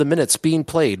percentage of the minutes being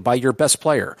played by your best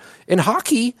player. In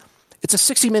hockey, it's a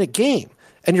 60-minute game,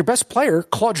 and your best player,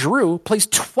 Claude Giroux, plays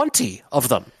 20 of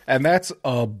them. And that's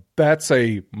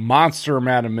a monster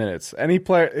amount of minutes. Any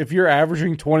player, if you're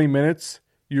averaging 20 minutes,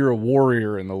 you're a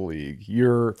warrior in the league.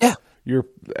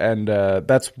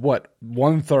 That's what,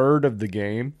 1/3 of the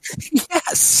game.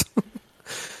 Yes.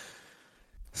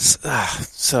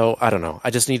 So I don't know. I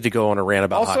just need to go on a rant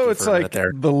about hockey it's for a minute like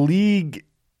there. The league,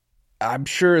 I'm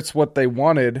sure it's what they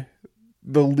wanted.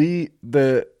 The league,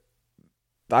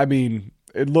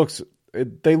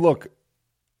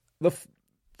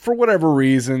 for whatever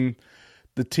reason,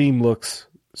 the team looks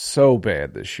so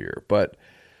bad this year. But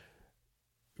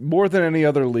more than any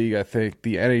other league, I think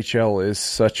the NHL is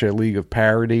such a league of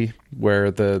parity,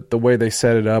 where the way they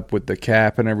set it up with the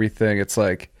cap and everything, it's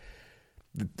like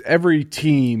every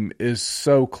team is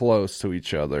so close to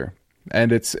each other.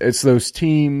 And it's those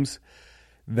teams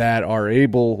that are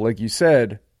able, like you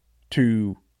said,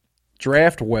 to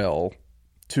draft well,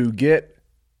 to get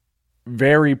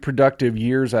very productive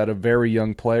years out of very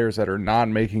young players that are not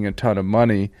making a ton of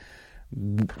money,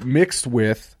 mixed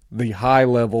with the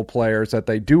high-level players that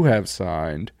they do have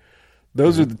signed.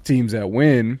 Those are the teams that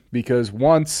win, because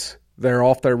once they're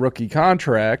off their rookie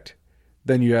contract,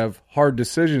 then you have hard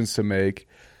decisions to make,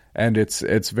 and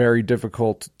it's very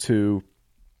difficult to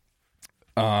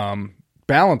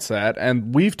balance that.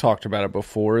 And we've talked about it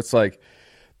before. It's like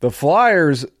the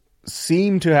Flyers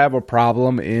seem to have a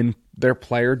problem in their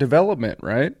player development,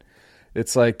 right?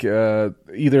 It's like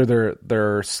either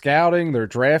they're scouting, they're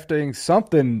drafting,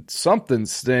 something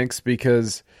stinks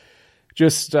because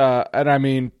just and I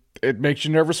mean it makes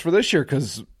you nervous for this year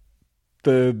because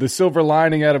the silver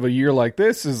lining out of a year like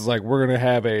this is like we're gonna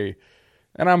have and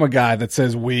I'm a guy that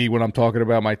says we when I'm talking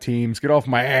about my teams, get off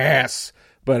my ass,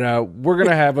 but we're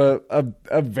gonna have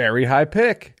a very high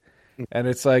pick, and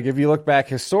it's like if you look back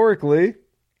historically.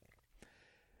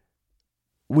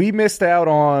 We missed out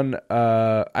on,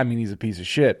 I mean, he's a piece of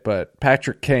shit, but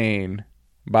Patrick Kane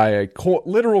by a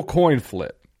literal coin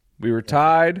flip. We were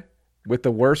tied with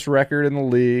the worst record in the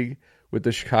league with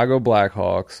the Chicago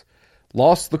Blackhawks,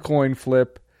 lost the coin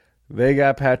flip. They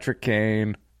got Patrick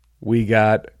Kane. We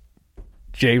got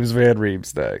James Van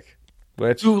Riemsdyk.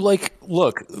 Who, look,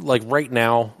 right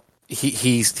now,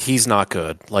 he's not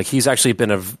good. Like, he's actually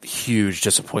been a huge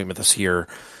disappointment this year.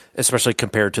 Especially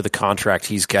compared to the contract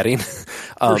he's getting.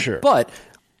 For sure. But,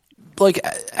 like,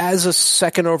 as a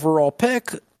second overall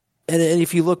pick, and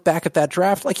if you look back at that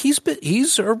draft, like, he's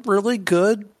a really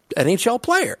good NHL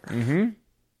player. Mm-hmm.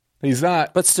 He's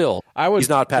not. But still, he's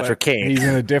not Patrick Kane. He's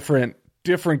in a different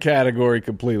category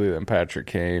completely than Patrick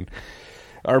Kane.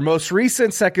 Our most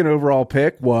recent second overall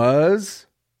pick was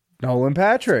Nolan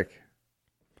Patrick,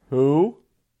 who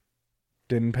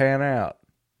didn't pan out.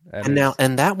 And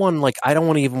that one, like, I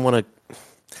don't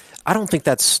think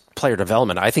that's player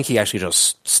development. I think he actually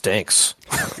just stinks.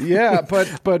 Yeah,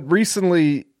 but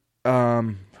recently,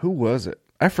 who was it?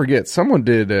 I forget. Someone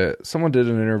did an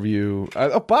interview.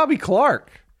 Bobby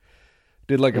Clark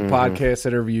did like a podcast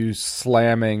interview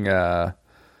slamming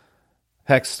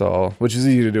Hextall, which is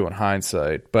easy to do in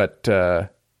hindsight. But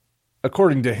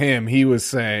according to him, he was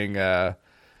saying,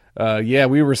 "Yeah,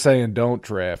 we were saying don't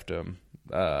draft him."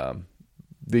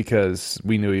 Because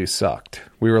we knew he sucked.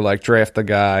 We were like, draft the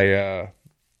guy,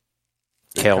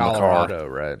 Cale Colorado, McCarr.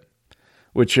 Right?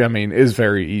 Which, I mean, is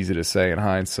very easy to say in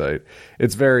hindsight.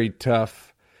 It's very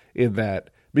tough in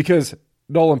that, because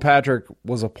Nolan Patrick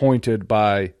was appointed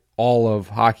by all of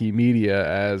hockey media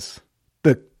as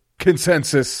the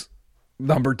consensus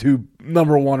number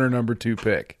one or number two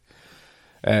pick.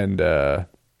 And,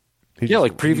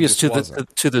 previous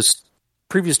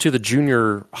to the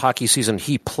junior hockey season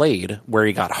he played where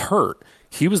he got hurt,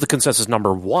 he was the consensus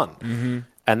number one. Mm-hmm.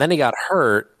 And then he got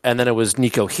hurt, and then it was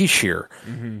Nico Hischier.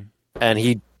 Mm-hmm. And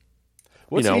he,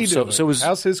 What's he doing?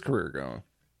 How's his career going?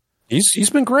 He's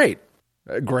been great.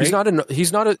 Great?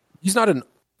 He's not a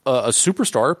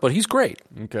superstar, but he's great.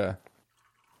 Okay.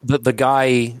 The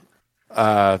guy,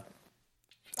 I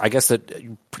guess that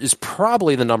is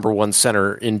probably the number one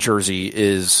center in Jersey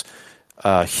is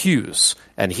Hughes,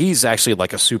 and he's actually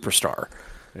like a superstar.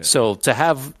 Yeah. So to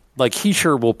have like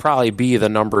Hischier will probably be the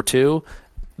number two.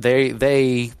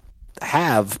 They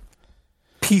have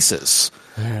pieces,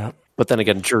 yeah. But then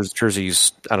again,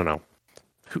 Jersey's I don't know.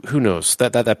 Who knows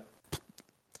that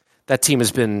team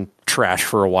has been trash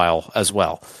for a while as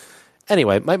well.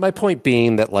 Anyway, my point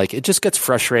being that like it just gets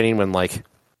frustrating when like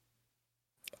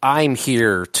I'm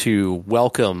here to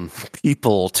welcome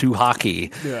people to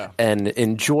hockey and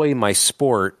enjoy my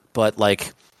sport, but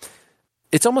like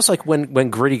it's almost like when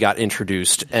Gritty got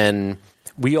introduced and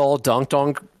we all dunked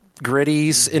on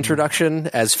Gritty's introduction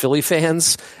as Philly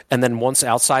fans, and then once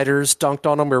outsiders dunked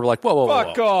on him, we were like, whoa.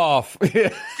 Fuck off.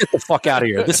 Get the fuck out of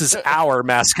here. This is our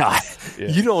mascot. Yeah.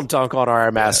 You don't dunk on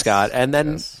our mascot. And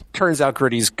then turns out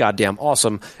Gritty's goddamn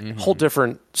awesome. Mm-hmm. Whole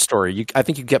different story. I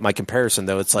think you get my comparison,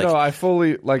 though. It's like... No, I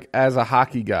fully... Like, as a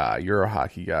hockey guy, you're a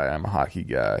hockey guy, I'm a hockey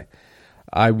guy.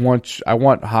 I want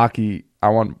hockey... I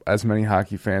want as many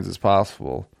hockey fans as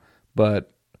possible.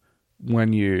 But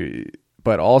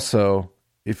also...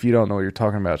 If you don't know what you're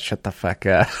talking about, shut the fuck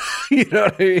up. You know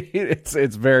what I mean? It's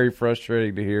very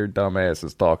frustrating to hear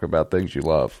dumbasses talk about things you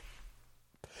love.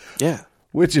 Yeah.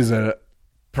 Which is a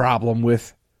problem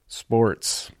with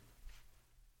sports.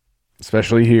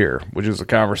 Especially here, which is a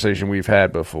conversation we've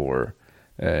had before.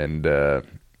 And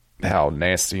how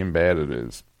nasty and bad it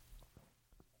is.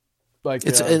 Like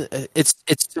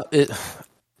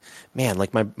man,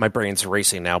 like my brain's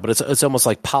racing now, but it's almost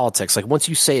like politics. Like once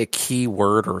you say a key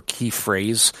word or a key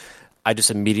phrase, I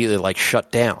just immediately like shut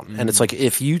down. Mm-hmm. And it's like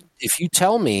if you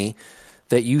tell me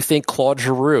that you think Claude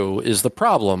Giroux is the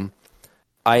problem,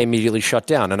 I immediately shut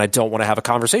down, and I don't want to have a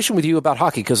conversation with you about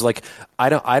hockey because like I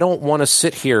don't want to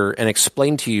sit here and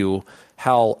explain to you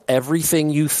how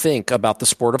everything you think about the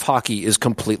sport of hockey is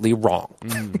completely wrong.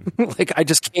 Mm. Like I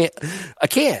just can't. I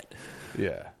can't.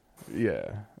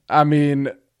 Yeah. I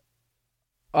mean.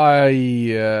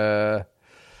 Let's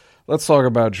talk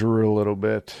about Giroux a little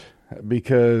bit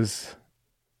because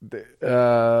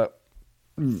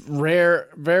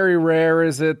Very rare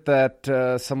is it that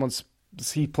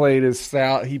he played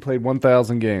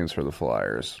 1,000 games for the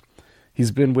Flyers.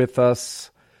 He's been with us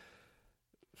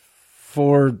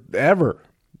forever.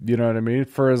 You know what I mean?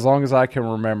 For as long as I can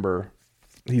remember,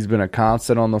 he's been a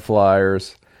constant on the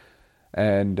Flyers.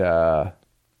 And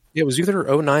it was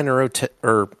either 09 or 010,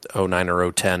 or 09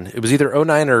 or 010. It was either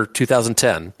 09 or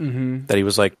 2010 that he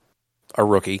was like a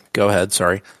rookie. Go ahead,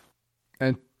 sorry.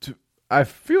 And I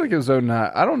feel like it was 09.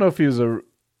 I don't know if he was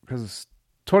because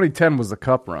 2010 was the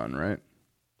Cup run, right?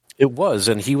 It was,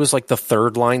 and he was like the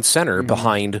third line center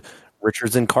behind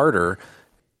Richards and Carter.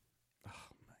 Oh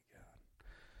my god!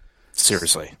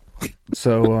 Seriously.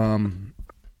 So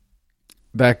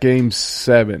that game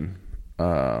 7,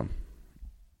 so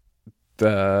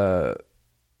the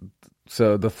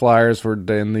Flyers were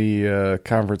in the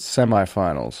conference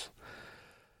semifinals.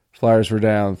 Flyers were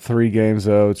down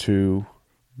 3-0 to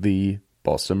the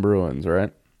Boston Bruins,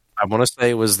 right? I want to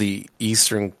say it was the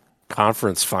Eastern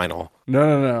Conference final.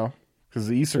 No. Because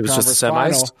the Eastern Conference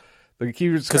final,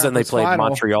 because then they played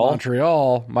Montreal.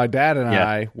 Montreal. My dad and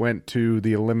I went to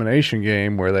the elimination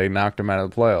game where they knocked them out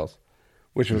of the playoffs,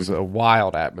 which was a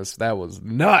wild atmosphere. That was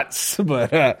nuts.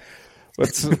 But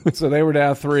so they were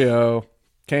down 3-0,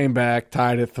 came back,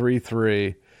 tied it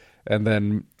 3-3, and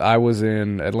then I was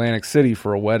in Atlantic City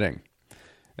for a wedding,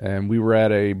 and we were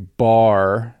at a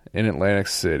bar in Atlantic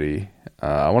City.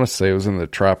 I want to say it was in the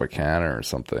Tropicana or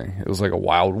something. It was like a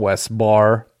Wild West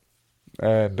bar,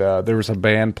 and there was a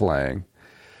band playing.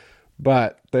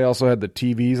 But they also had the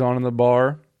TVs on in the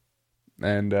bar,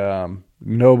 and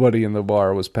nobody in the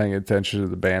bar was paying attention to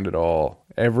the band at all.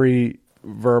 Every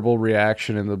verbal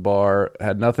reaction in the bar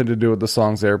had nothing to do with the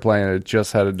songs they were playing. It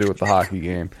just had to do with the hockey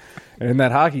game. And in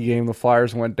that hockey game, the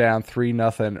Flyers went down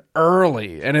 3-0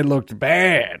 early, and it looked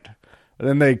bad. And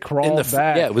then they crawled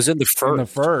back. Yeah, it was in the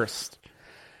first.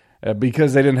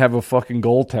 Because they didn't have a fucking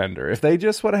goaltender. If they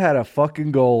just would have had a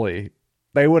fucking goalie,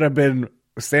 they would have been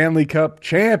Stanley Cup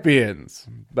champions.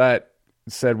 But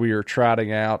instead, we were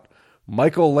trotting out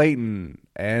Michael Leighton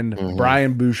and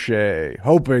Brian Boucher,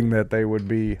 hoping that they would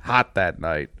be hot that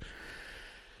night.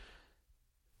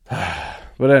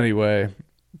 But anyway,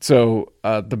 so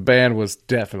the band was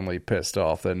definitely pissed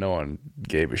off that no one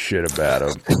gave a shit about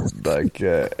them. Like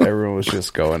everyone was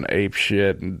just going ape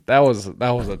shit, and that was a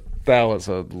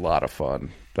lot of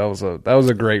fun. That was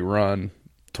a great run,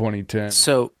 2010.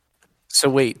 So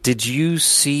wait, did you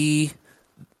see?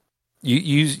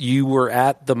 You were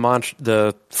at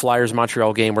the Flyers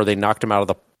Montreal game where they knocked them out of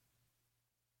the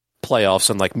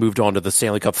playoffs and like moved on to the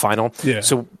Stanley Cup final. Yeah.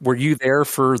 So were you there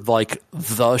for like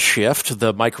the shift,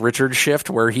 the Mike Richards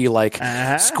shift, where he like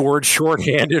scored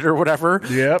shorthanded or whatever?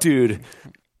 Yeah, dude,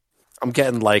 I'm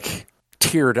getting like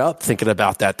teared up thinking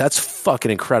about that. That's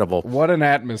fucking incredible. What an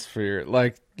atmosphere!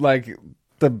 Like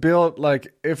the build.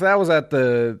 Like if that was at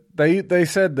they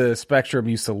said the Spectrum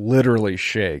used to literally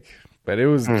shake. But it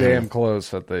was damn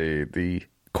close at the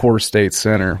Core States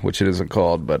Center, which it isn't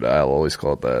called, but I'll always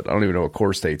call it that. I don't even know what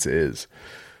Core States is,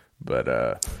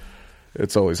 but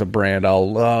it's always a brand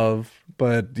I'll love.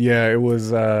 But yeah, it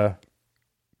was,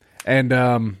 and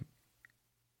I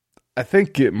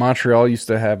think Montreal used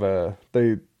to have I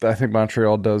think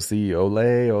Montreal does the ole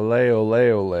ole ole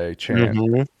ole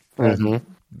chant.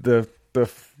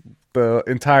 The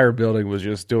entire building was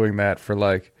just doing that for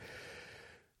like.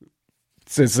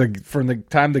 Since from the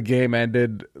time the game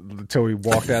ended until we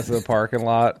walked out to the parking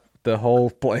lot, the whole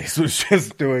place was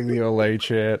just doing the Olay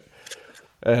chant.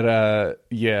 And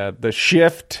the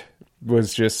shift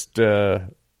was just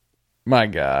my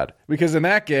God. Because in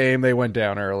that game they went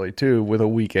down early too with a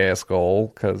weak ass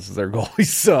goal because their goalie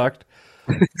sucked.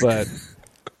 But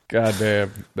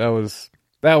goddamn, that was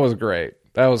great.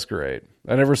 That was great.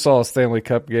 I never saw a Stanley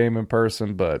Cup game in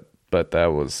person, but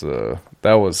that was a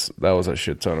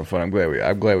shit ton of fun. I'm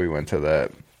glad we went to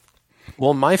that.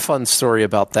 Well, my fun story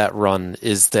about that run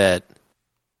is that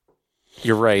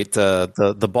you're right.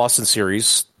 The Boston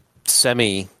series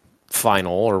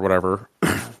semi-final or whatever.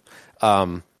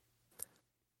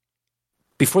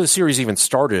 Before the series even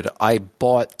started, I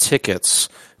bought tickets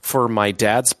for my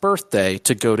dad's birthday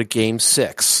to go to Game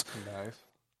 6. Nice.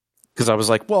 Because I was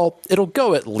like, well, it'll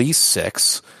go at least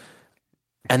 6.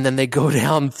 And then they go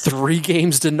down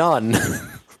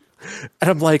 3-0. And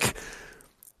I'm like,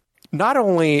 not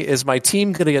only is my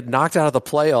team going to get knocked out of the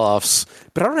playoffs,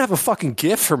 but I don't have a fucking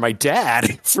gift for my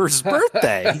dad for his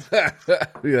birthday.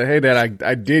 Yeah, hey, Dad,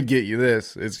 I did get you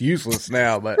this. It's useless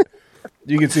now, but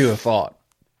you can see the thought.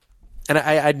 And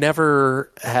I'd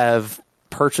never have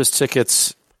purchased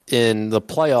tickets in the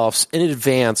playoffs in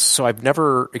advance, so I've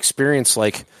never experienced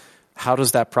like how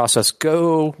does that process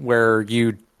go where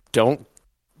you don't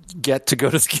get to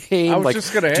go to the game? I was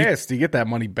just going to ask, do you get that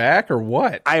money back or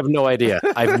what? I have no idea.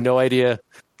 I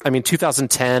mean,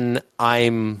 2010,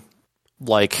 I'm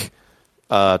like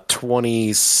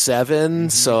 27,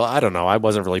 so I don't know. I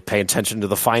wasn't really paying attention to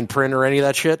the fine print or any of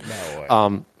that shit. No way.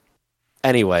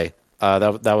 Anyway,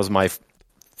 that was my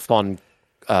fun.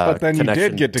 But then you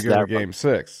did get to go to that. Game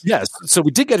 6. Yes, so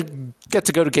we did get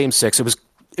to go to Game 6.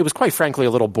 It was quite frankly a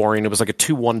little boring. It was like a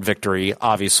 2-1 victory,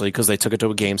 obviously, because they took it to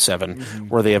a Game 7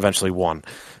 where they eventually won.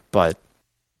 But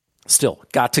still,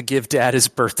 got to give Dad his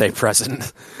birthday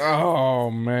present.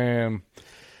 Oh, man.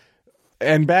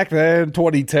 And back then,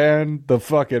 2010, the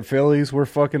fucking Phillies were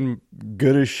fucking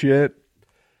good as shit.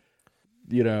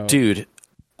 You know. Dude,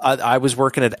 I was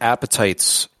working at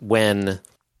Appetites when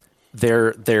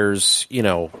there's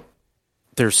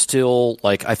still,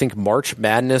 like, I think March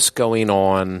Madness going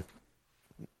on.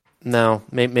 No,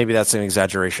 maybe that's an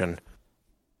exaggeration.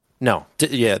 No,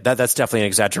 that's definitely an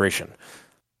exaggeration.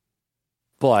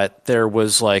 But there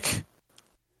was a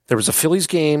Phillies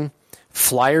game.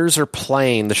 Flyers are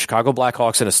playing the Chicago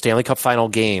Blackhawks in a Stanley Cup final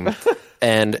game,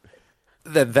 and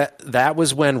that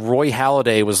was when Roy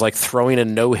Halladay was like throwing a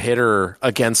no-hitter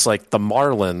against like the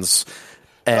Marlins.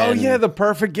 And, the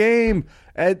perfect game.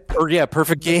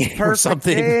 Perfect game or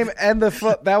something. Game, and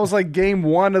that was like game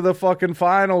 1 of the fucking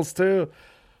finals too.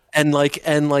 And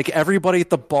everybody at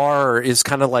the bar is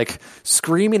kind of like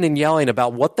screaming and yelling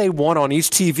about what they want on each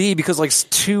TV because like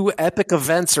 2 epic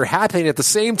events are happening at the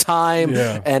same time.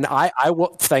 Yeah. And I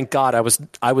thank God I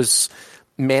was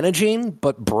managing,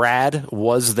 but Brad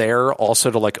was there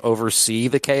also to like oversee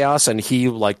the chaos, and he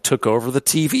like took over the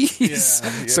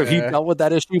TVs. So he dealt with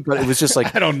that issue, but it was just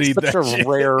like I don't need such that a shit.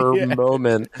 rare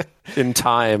moment in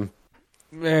time.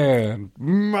 Man,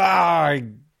 my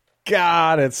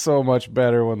God, it's so much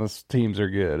better when the teams are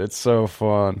good. It's so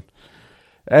fun.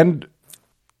 And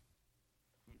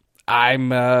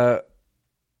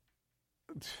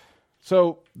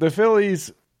so the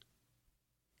Phillies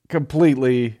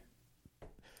completely.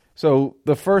 So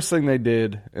the first thing they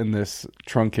did in this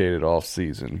truncated off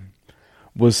season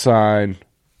was sign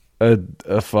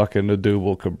a fucking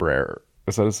Odubel Cabrera.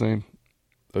 Is that his name?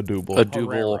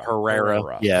 Odubel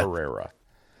Herrera. Yeah. Herrera.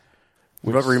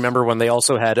 Remember when they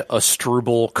also had a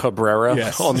Struble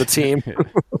Cabrera on the team?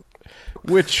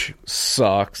 Which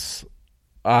sucks.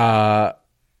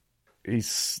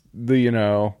 He's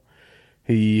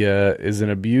he is an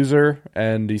abuser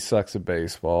and he sucks at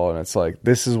baseball, and it's like,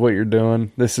 this is what you're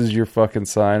doing. This is your fucking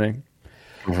signing.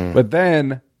 Mm-hmm. But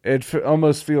then it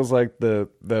almost feels like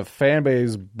the fan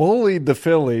base bullied the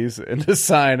Phillies into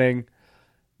signing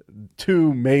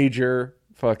 2 major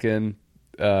fucking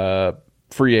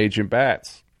free agent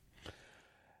bats.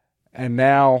 And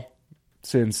now,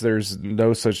 since there's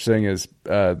no such thing as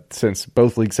since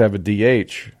both leagues have a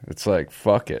DH, it's like,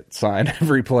 fuck it, sign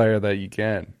every player that you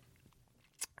can.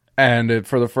 And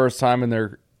for the first time in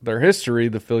their history,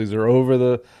 the Phillies are over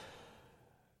the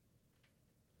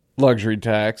luxury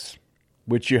tax,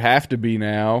 which you have to be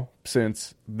now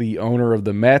since the owner of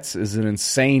the Mets is an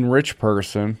insane rich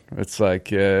person. It's like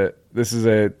this is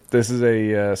a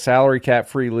salary cap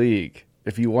free league.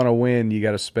 If you want to win, you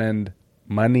got to spend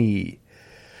money.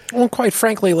 Well, quite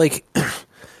frankly, like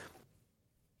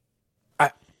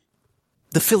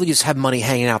the Phillies have money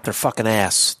hanging out their fucking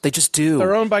ass. They just do.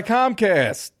 They're owned by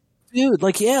Comcast. Dude,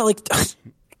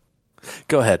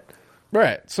 go ahead.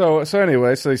 Right. So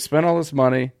anyway, they spent all this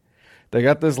money. They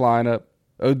got this lineup.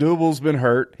 Odubel's been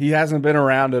hurt. He hasn't been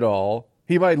around at all.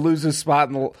 He might lose his spot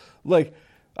in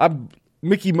I'm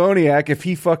Mickey Moniak if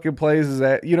he fucking plays as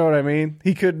that. You know what I mean?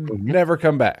 He could never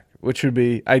come back, which would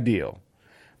be ideal.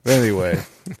 But anyway,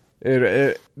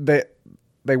 they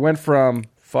went from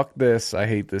fuck this, I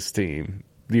hate this team.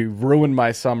 You ruined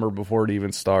my summer before it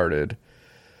even started.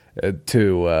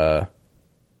 To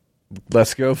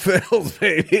let's go Phils,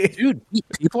 baby. Dude,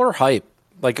 people are hype.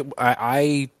 Like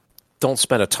I don't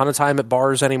spend a ton of time at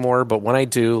bars anymore, but when I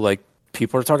do, like,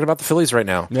 people are talking about the Phillies right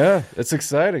now. Yeah, it's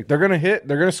exciting. They're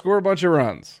gonna score a bunch of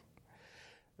runs.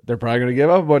 They're probably gonna give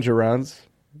up a bunch of runs.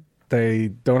 They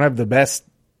don't have the best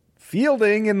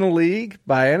fielding in the league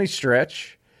by any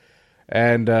stretch.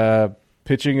 And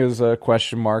pitching is a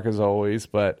question mark as always,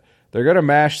 but they're gonna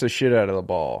mash the shit out of the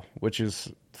ball, which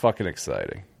is fucking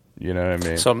exciting. You know what I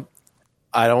mean? So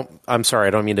I'm sorry, I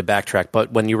don't mean to backtrack,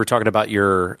 but when you were talking about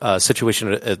your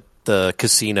situation at the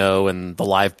casino and the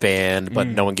live band, but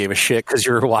no one gave a shit because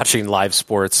you were watching live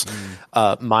sports,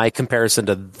 my comparison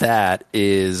to that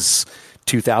is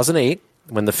 2008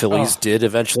 when the Phillies did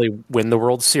eventually win the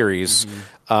World Series.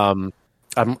 I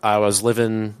was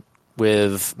living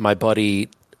with my buddy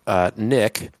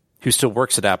Nick, who still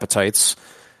works at Appetites.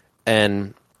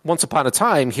 And once upon a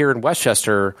time here in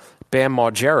Westchester, Bam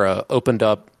Margera opened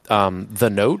up The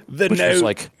Note, which was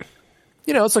like,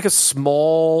 it's like a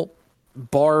small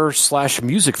bar /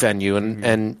 music venue.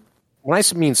 And when I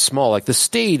mean small, like the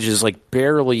stage is like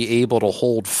barely able to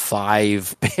hold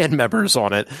 5 band members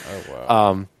on it. Oh,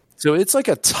 wow. So it's like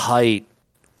a tight,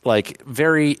 like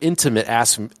very intimate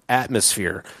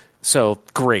atmosphere. So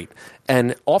great.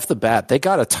 And off the bat, they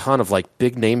got a ton of like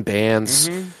big name bands.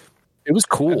 Mm-hmm. It was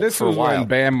cool. And this for was a while. when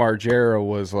Bam Margera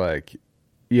was like,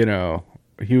 he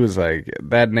was like,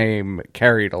 that name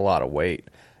carried a lot of weight.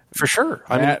 For sure.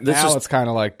 Now it's kind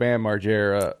of like Bam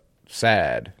Margera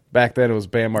sad. Back then it was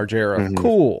Bam Margera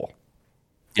cool.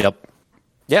 Yep.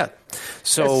 Yeah.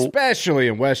 So especially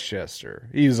in Westchester,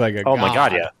 he's like a god. My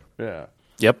god, yeah. Yeah.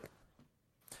 Yep.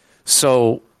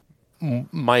 So one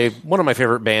of my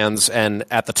favorite bands, and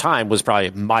at the time was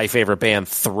probably my favorite band,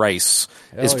 Thrice,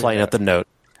 is playing at the Note.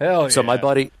 Hell yeah. So my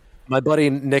buddy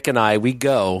Nick and I, we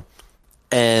go,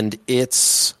 and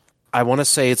I want to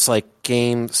say it's like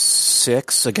game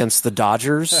 6 against the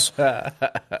Dodgers.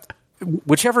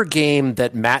 Whichever game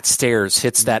that Matt Stairs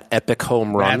hits that epic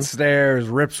home run. Matt Stairs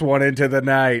rips one into the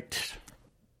night.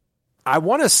 I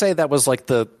want to say that was like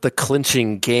the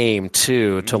clinching game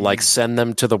too, to like send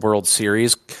them to the World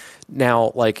Series.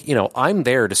 Now, like, I'm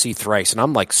there to see Thrice, and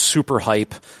I'm like super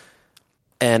hype.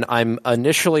 And I'm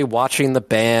initially watching the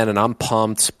band, and I'm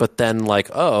pumped. But then,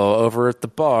 like, over at the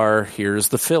bar, here's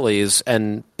the Phillies.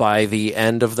 And by the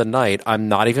end of the night, I'm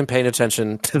not even paying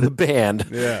attention to the band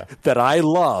that I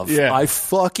love. Yeah. I've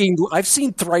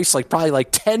seen Thrice like probably like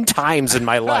 10 times in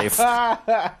my life,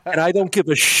 and I don't give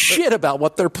a shit about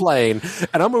what they're playing.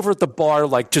 And I'm over at the bar,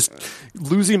 like, just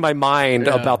losing my mind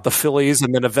about the Phillies,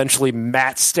 and then eventually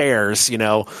Matt Stairs,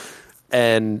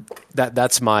 And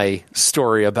that's my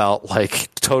story about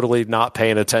like totally not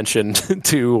paying attention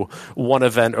to one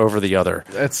event over the other.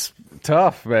 That's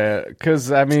tough, man.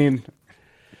 Because I mean,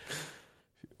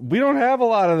 we don't have a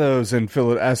lot of those in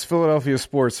as Philadelphia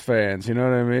sports fans. You know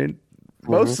what I mean?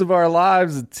 Mm-hmm. Most of our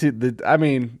lives,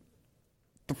 the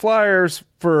Flyers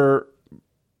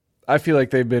I feel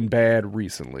like they've been bad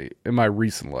recently in my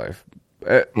recent life.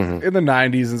 In the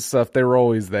 90s and stuff, they were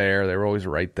always there. They were always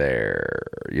right there.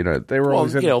 They were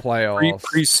always in the playoffs.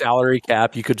 Pre-salary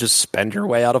cap, you could just spend your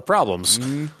way out of problems.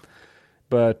 Mm-hmm.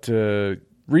 But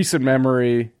recent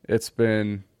memory, it's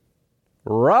been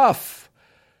rough.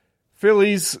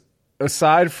 Phillies,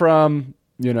 aside from,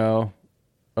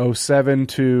 07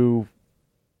 to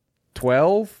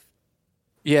 12.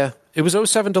 Yeah, it was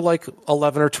 07 to like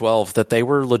 11 or 12 that they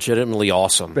were legitimately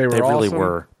awesome. They really awesome,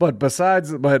 were. But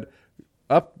besides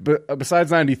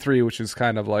 93, which is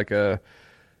kind of like a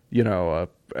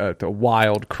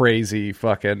wild, crazy,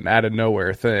 fucking out of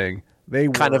nowhere thing. They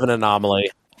were kind of an anomaly.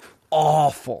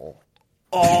 Awful.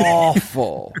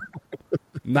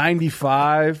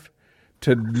 95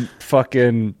 to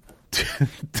fucking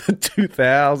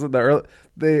 2000.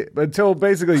 Until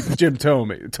basically Jim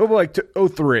Thome. Until like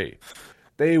 03.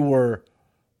 They were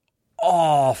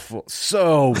awful.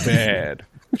 So bad.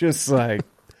 Just like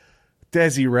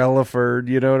Desi Relaford,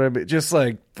 you know what I mean? Just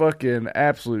like fucking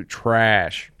absolute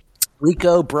trash.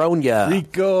 Rico Brogna.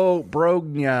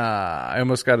 I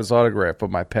almost got his autograph, but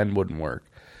my pen wouldn't work.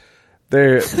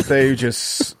 They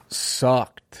just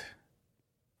sucked.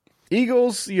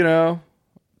 Eagles,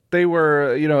 they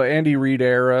were, Andy Reid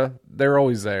era. They're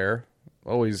always there.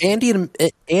 Always. Andy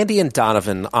and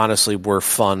Donovan honestly were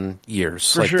fun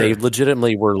years. For like sure. They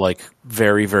legitimately were like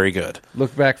very, very good.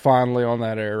 Look back fondly on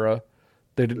that era.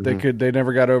 They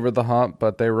never got over the hump,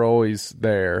 but they were always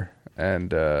there.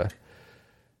 And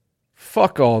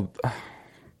fuck all.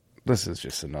 This is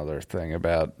just another thing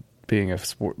about being a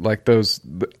sport, like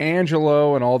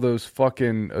Angelo and all those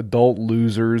fucking adult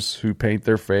losers who paint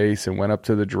their face and went up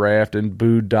to the draft and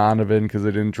booed Donovan because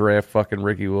they didn't draft fucking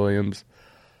Ricky Williams.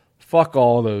 Fuck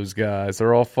all those guys.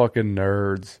 They're all fucking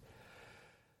nerds.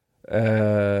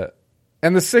 And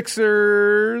the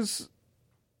Sixers,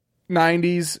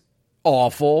 90s,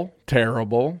 awful,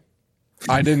 terrible.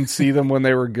 I didn't see them when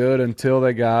they were good until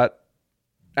they got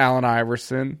Allen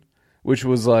Iverson, which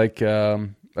was like a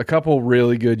couple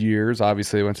really good years.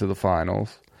 Obviously, they went to the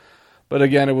finals. But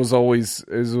again, it was always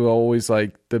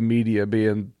like the media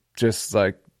being just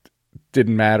like,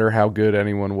 didn't matter how good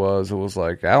anyone was. It was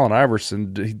like Allen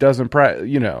Iverson, he doesn't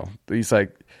he's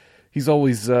like, he's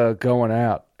always going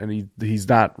out and he's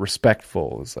not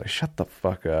respectful. It's like, shut the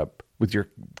fuck up with your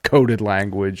coded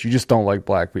language. You just don't like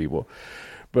black people.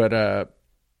 But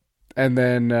and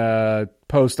then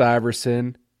post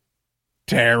Iverson,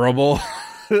 terrible.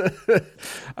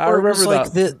 I Or it remember was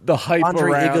like the hype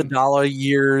Andre around. Iguodala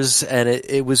years, and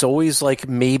it was always like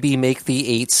maybe make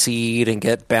the 8 seed and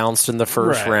get bounced in the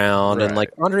first Right, round. And right.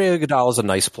 like Andre Iguodala is a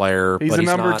nice player, He's but a he's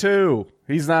number not, 2.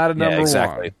 He's not a Yeah, number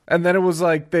exactly. 1. And then it was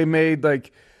like they made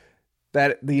like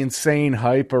the insane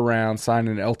hype around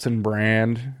signing Elton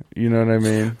Brand. You know what I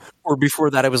mean? Or before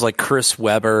that, it was like Chris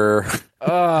Webber.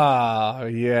 Oh,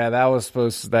 yeah,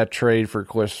 that trade for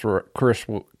Chris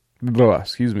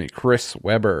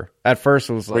Webber. At first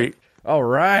it was like, all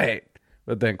right.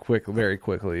 But then very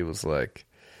quickly it was like,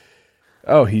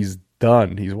 oh, he's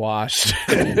done. He's washed.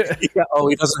 Oh,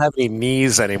 he doesn't have any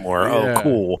knees anymore. Yeah. Oh,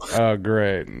 cool. Oh,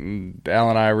 great. And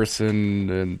Allen Iverson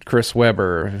and Chris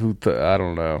Webber, I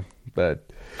don't know. But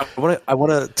I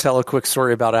want to tell a quick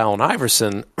story about Allen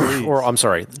Iverson, or I'm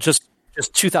sorry, just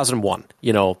 2001.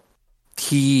 You know,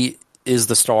 he is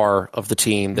the star of the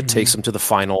team that takes them to the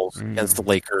finals against the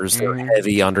Lakers. They're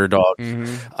heavy underdogs.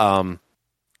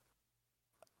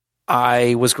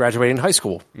 I was graduating high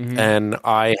school, and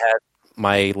I had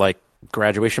my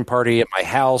graduation party at my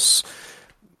house.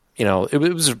 You know, it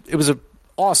was an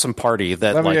awesome party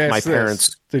that my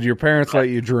parents. Did your parents let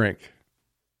you drink?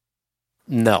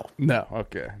 No.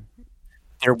 Okay.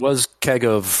 There was keg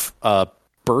of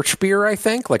birch beer, I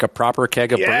think, like a proper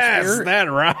keg of birch beer. That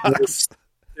rocks.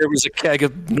 There was a keg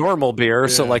of normal beer.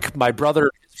 So like my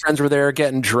brother, his friends were there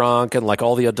getting drunk, and like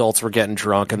all the adults were getting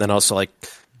drunk, and then also like,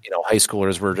 you know, high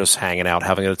schoolers were just hanging out,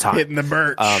 having a time. Hitting the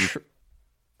birch.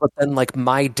 But then like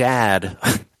my dad,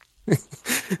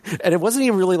 and it wasn't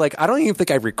even really like, I don't even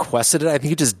think I requested it. I think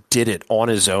he just did it on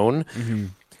his own. He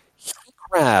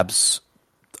grabs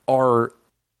our,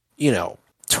 you know,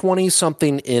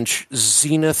 20-something inch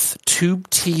Zenith tube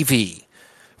TV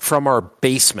from our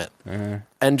basement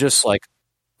and just like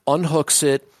unhooks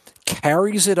it,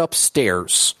 carries it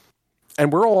upstairs,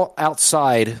 and we're all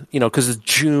outside, you know, because it's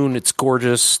June, it's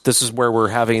gorgeous. This is where we're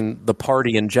having the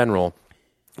party in general.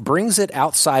 Brings it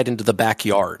outside into the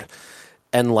backyard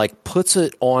and like puts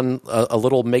it on a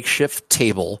little makeshift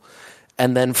table,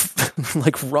 and then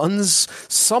runs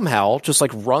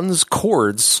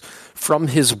cords from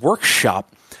his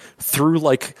workshop through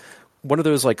like one of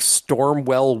those like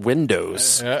Stormwell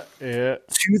windows to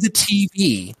the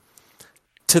TV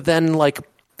to then like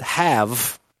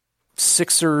have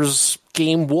Sixers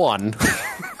game 1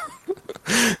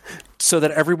 so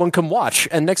that everyone can watch.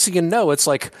 And next thing you know, it's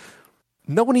like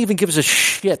no one even gives a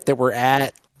shit that we're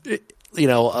at, you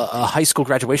know, a high school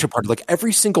graduation party. Like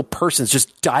every single person's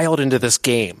just dialed into this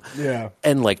game. Yeah.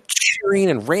 And like cheering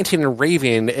and ranting and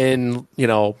raving in, you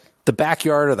know, the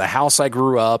backyard of the house I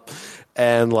grew up.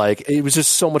 And like it was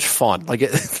just so much fun. Like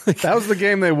that was the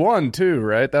game they won too,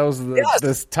 right? That was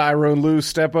this Tyrone Lue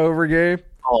step over game.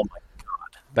 Oh my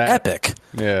god, epic!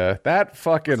 Yeah, that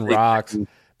fucking rocks.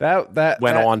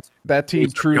 That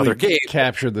team truly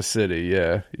captured the city.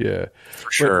 Yeah,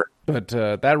 for sure. But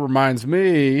that reminds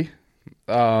me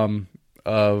of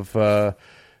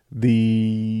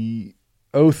the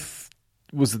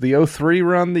was it the 03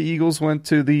 run the Eagles went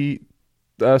to the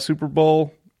Super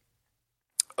Bowl.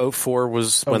 04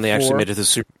 was when they actually made it to the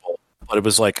Super Bowl. But it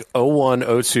was like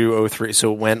 01, 02, 03.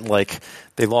 So it went like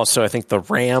they lost to, I think, the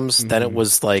Rams. Then it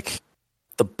was like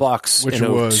the Bucks which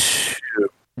in 02.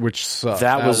 Which sucked.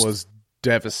 That was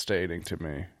devastating to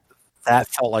me. That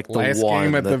felt like the last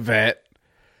game at the Vet.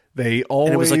 They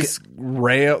always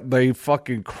they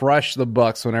fucking crushed the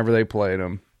Bucks whenever they played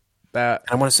them. I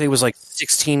want to say it was like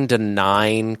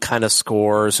 16-9 kind of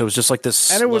score. So it was just like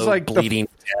this, and it was like bleeding.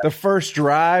 The first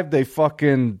drive, they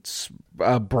fucking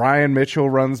Brian Mitchell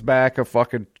runs back a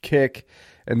fucking kick,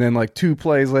 and then like 2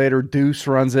 plays later, Deuce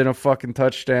runs in a fucking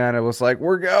touchdown. It was like,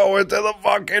 we're going to the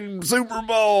fucking Super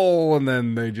Bowl, and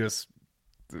then they just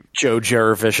Joe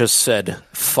Jaravicious said,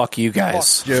 "Fuck you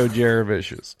guys." Fuck Joe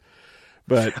Jaravicious.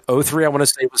 But 03, I want to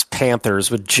say it was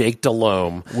Panthers with Jake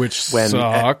Delhomme, which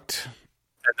sucked.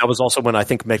 And that was also when I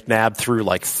think McNabb threw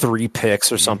like 3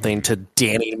 picks or something to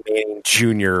Danny Manning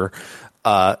Jr.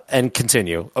 And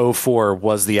continue. 04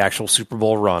 was the actual Super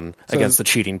Bowl run against the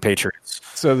cheating Patriots.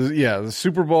 So the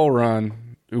Super Bowl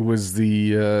run was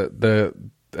the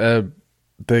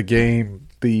game,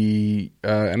 the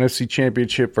NFC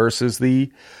Championship versus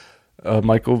the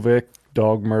Michael Vick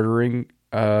dog murdering.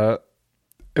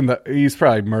 And he's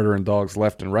probably murdering dogs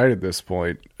left and right at this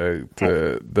point.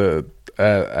 The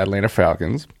Atlanta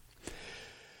Falcons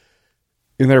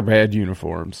in their bad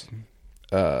uniforms,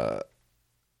 it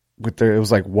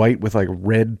was like white with like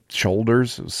red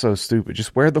shoulders. It was so stupid.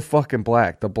 Just wear the fucking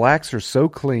black. The blacks are so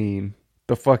clean.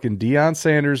 The fucking Deion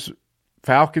Sanders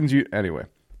Falcons. Anyway,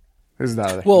 this is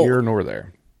not here nor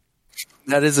there.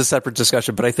 That is a separate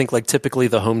discussion, but I think like typically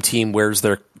the home team wears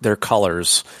their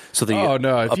colors. So the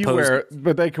if you wear it,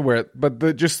 but they can wear it. But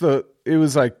it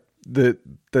was like the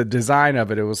design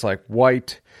of it. It was like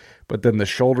white, but then the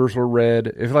shoulders were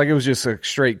red. If like it was just a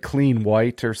straight clean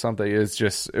white or something, it was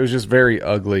just very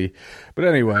ugly. But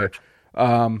anyway,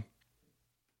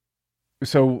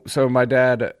 so my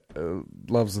dad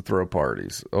loves to throw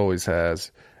parties, always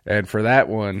has. And for that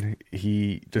one,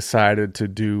 he decided to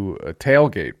do a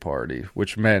tailgate party,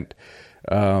 which meant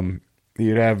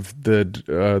he'd have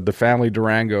the family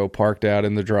Durango parked out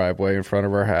in the driveway in front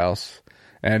of our house,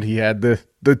 and he had the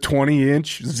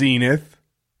 20-inch Zenith,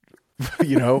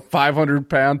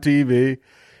 500-pound TV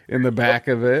in the back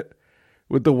of it,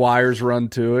 with the wires run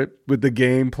to it, with the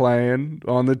game playing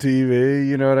on the TV.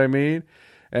 You know what I mean?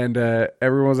 And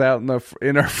everyone's out in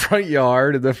our front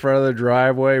yard, in the front of the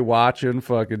driveway, watching,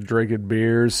 fucking drinking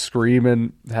beers,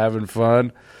 screaming, having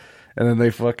fun. And then they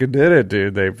fucking did it,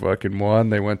 dude. They fucking won.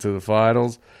 They went to the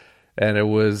finals, and it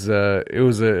was a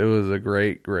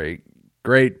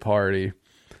great party.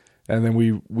 And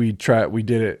then we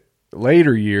did it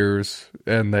later years,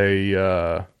 and they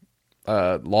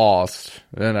lost.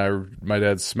 And my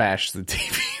dad smashed the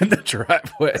TV in the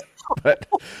driveway. But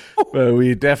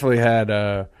we definitely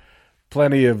had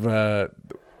plenty of the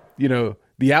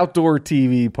outdoor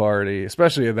TV party,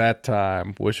 especially at that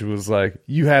time, which was like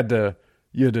you had to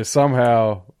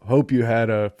somehow hope you had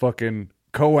a fucking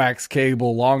coax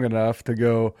cable long enough to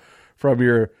go from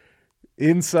your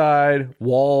inside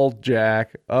wall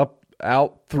jack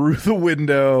out through the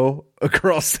window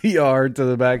across the yard to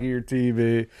the back of your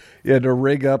TV. You had to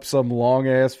rig up some long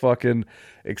ass fucking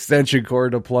extension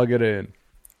cord to plug it in.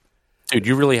 Dude,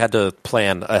 you really had to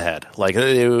plan ahead. Like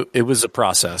it was a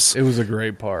process. It was a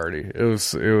great party. It was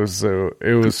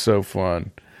so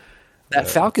fun. That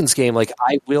Falcons game, like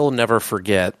I will never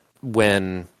forget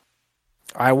when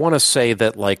I want to say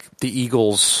that like the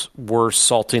Eagles were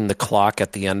salting the clock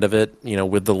at the end of it,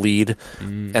 with the lead,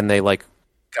 and they like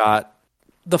got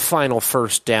the final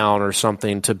first down or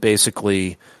something to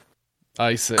basically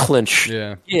ice it, clinch.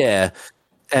 Yeah.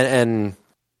 And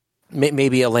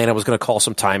maybe Atlanta was going to call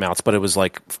some timeouts, but it was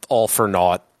like all for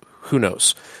naught. Who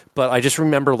knows? But I just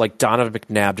remember like Donovan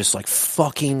McNabb just like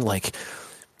fucking like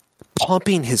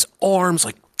pumping his arms,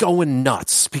 like going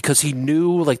nuts because he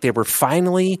knew like they were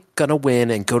finally going to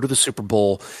win and go to the Super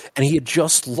Bowl. And he had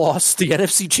just lost the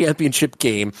NFC Championship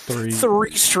game three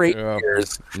straight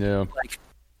years. Yeah. Like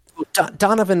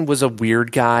Donovan was a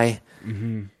weird guy,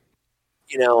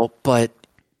 but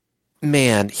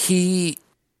man, he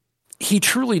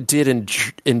truly did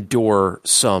endure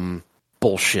some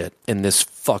bullshit in this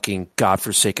fucking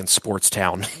godforsaken sports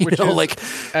town.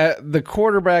 The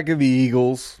quarterback of the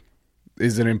Eagles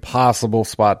is an impossible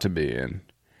spot to be in.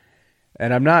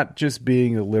 And I'm not just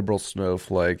being a liberal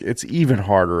snowflake. It's even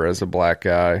harder as a black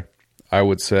guy, I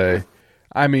would say.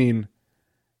 I mean,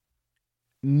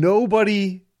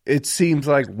 nobody, it seems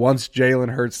like, wants Jalen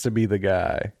Hurts to be the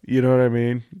guy. You know what I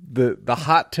mean? The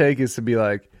hot take is to be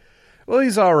like, well,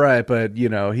 he's all right, but,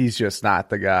 he's just not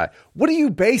the guy. What are you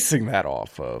basing that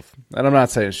off of? And I'm not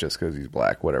saying it's just because he's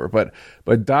black, whatever.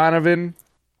 But Donovan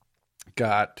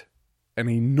got an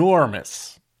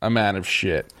enormous amount of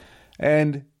shit.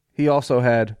 And he also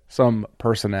had some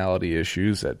personality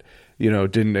issues that,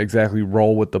 didn't exactly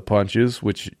roll with the punches,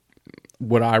 which,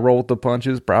 would I roll with the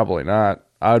punches? Probably not.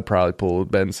 I would probably pull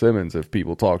Ben Simmons if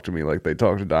people talk to me like they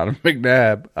talk to Donovan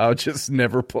McNabb. I would just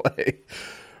never play.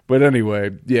 But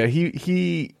anyway, yeah,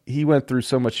 he went through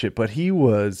so much shit, but he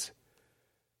was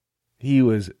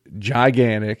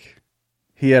gigantic.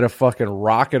 He had a fucking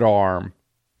rocket arm.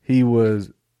 He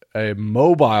was a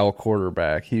mobile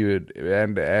quarterback. He would who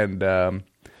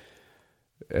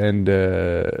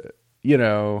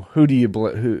do you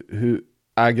who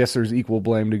I guess there's equal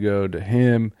blame to go to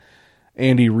him.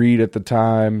 Andy Reid at the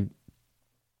time.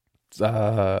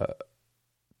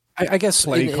 I guess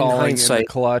play calling in the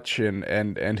clutch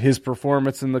and his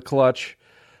performance in the clutch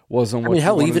wasn't what he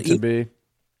wanted to be.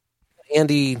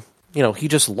 Andy, he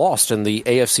just lost in the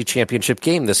AFC Championship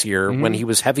game this year when he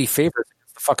was heavy favorite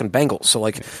against the fucking Bengals. So,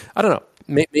 like, I don't know.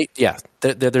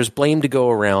 There's blame to go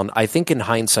around. I think in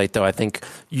hindsight, though, I think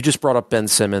you just brought up Ben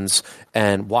Simmons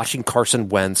and watching Carson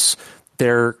Wentz.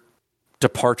 Their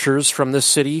departures from this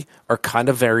city are kind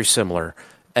of very similar.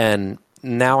 And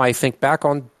now I think back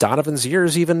on Donovan's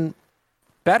years even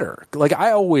better. Like,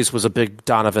 I always was a big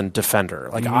Donovan defender.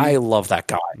 Like, I love that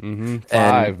guy.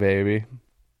 Five, baby.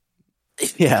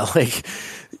 Yeah, like,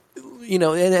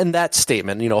 and that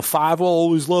statement, five will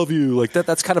always love you. Like,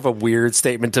 that's kind of a weird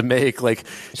statement to make. Like,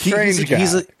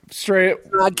 he's a straight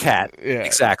odd cat. Yeah,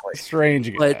 exactly.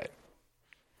 Strange guy. But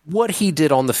what he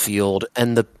did on the field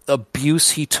and the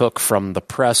abuse he took from the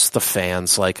press, the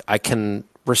fans, like, I can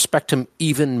respect him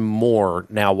even more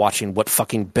now watching what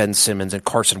fucking Ben Simmons and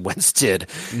Carson Wentz did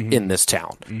in this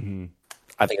town. Mm-hmm.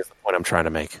 I think that's the point I'm trying to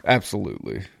make.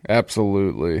 Absolutely.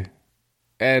 Absolutely.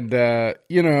 And, if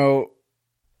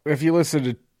you listen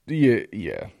to,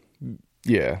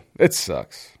 yeah, it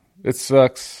sucks. It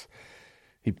sucks.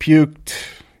 He puked,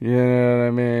 you know what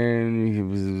I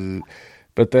mean?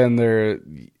 But then the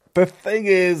thing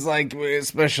is, like,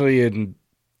 especially in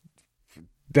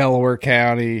Delaware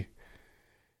County,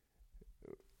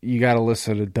 you got to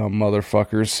listen to dumb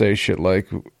motherfuckers say shit like,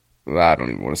 I don't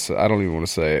even want to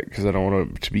say it because I don't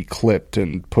want it to be clipped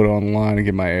and put online and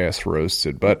get my ass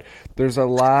roasted. But there's a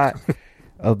lot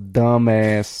of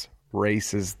dumbass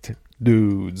racist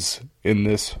dudes in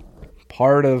this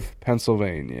part of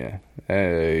Pennsylvania.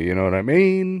 You know what I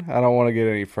mean? I don't want to get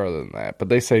any further than that, but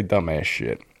they say dumbass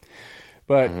shit.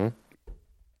 But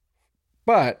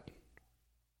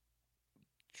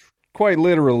quite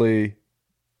literally,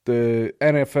 the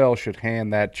NFL should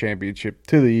hand that championship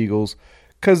to the Eagles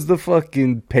because the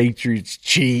fucking Patriots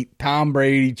cheat. Tom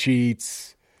Brady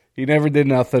cheats. He never did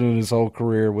nothing in his whole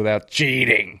career without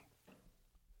cheating.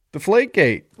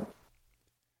 Deflategate.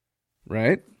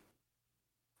 Right?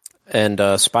 And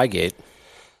Spygate.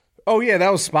 Oh, yeah,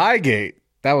 that was Spygate.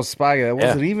 That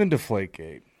wasn't even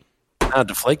Deflategate.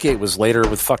 Deflategate was later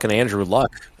with fucking Andrew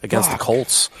Luck against the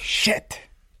Colts. Shit.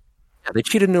 Yeah, they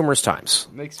cheated numerous times.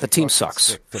 The team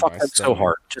sucks. Fuck them so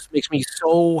hard. Just makes me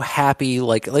so happy.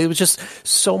 Like, it was just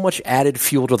so much added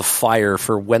fuel to the fire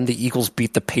for when the Eagles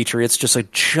beat the Patriots. Just a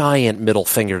giant middle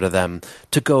finger to them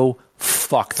to go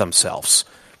fuck themselves.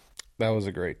 That was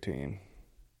a great team.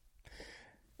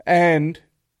 And,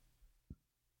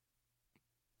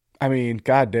 I mean,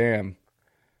 goddamn.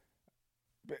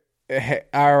 I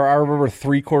remember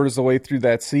 3/4 of the way through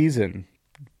that season,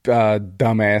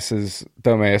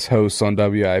 dumbass hosts on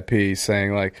WIP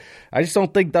saying, like, I just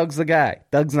don't think Doug's the guy.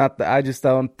 Doug's not the, I just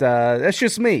don't, that's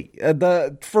just me.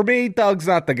 For me, Doug's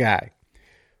not the guy.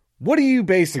 What are you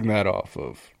basing that off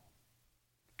of?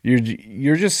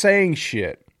 You're just saying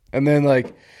shit. And then,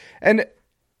 like, and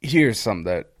here's something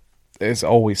that is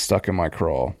always stuck in my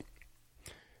craw.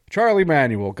 Charlie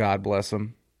Manuel, God bless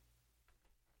him,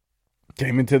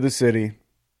 came into the city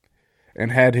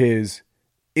and had his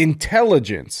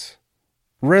intelligence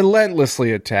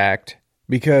relentlessly attacked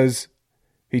because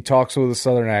he talks with a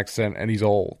southern accent and he's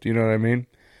old. You know what I mean?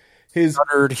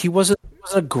 He wasn't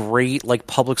a great, like,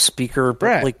 public speaker, but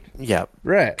right. Like, yeah,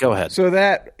 right. Go ahead. So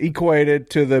that equated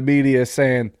to the media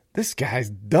saying, this guy's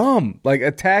dumb, like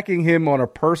attacking him on a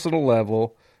personal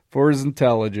level for his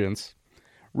intelligence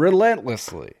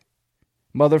relentlessly.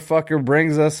 Motherfucker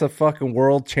brings us a fucking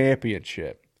world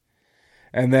championship.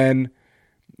 And then,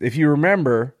 if you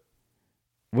remember,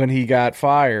 when he got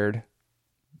fired,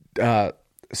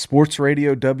 Sports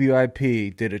Radio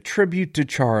WIP did a tribute to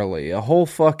Charlie, a whole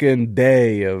fucking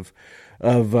day of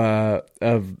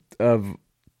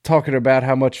talking about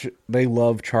how much they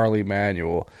love Charlie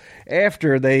Manuel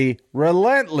after they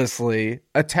relentlessly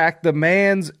attacked the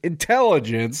man's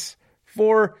intelligence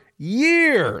for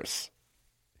years.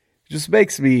 Just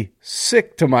makes me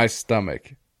sick to my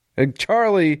stomach. And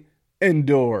Charlie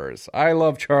endures. I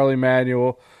love Charlie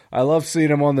Manuel. I love seeing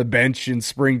him on the bench in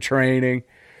spring training.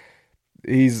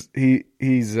 We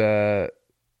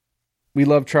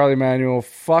love Charlie Manuel.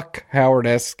 Fuck Howard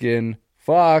Eskin.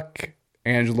 Fuck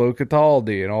Angelo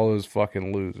Cataldi and all those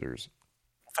fucking losers.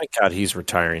 Thank God he's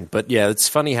retiring. But yeah, it's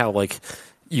funny how, like,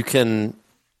 you can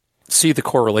see the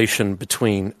correlation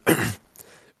between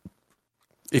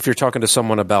if you're talking to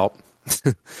someone about,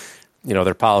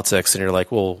 their politics, and you're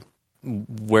like, well,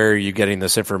 where are you getting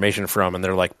this information from? And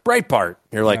they're like, Breitbart.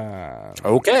 You're like,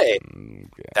 okay,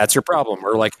 that's your problem.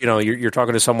 Or, like, you're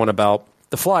talking to someone about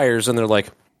the Flyers, and they're like,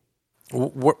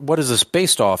 what is this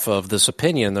based off of, this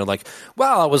opinion? They're like,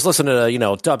 well, I was listening to,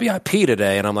 WIP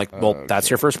today. And I'm like, well, okay. That's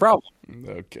your first problem.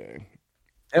 Okay.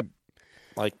 Yep.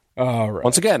 Like, all right.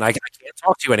 Once again, I can't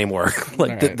talk to you anymore.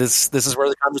 Like, right. This is where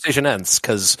the conversation ends,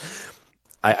 because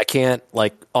I can't,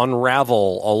 like,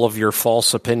 unravel all of your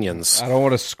false opinions. I don't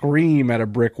want to scream at a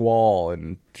brick wall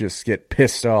and just get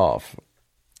pissed off.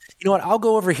 You know what? I'll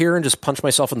go over here and just punch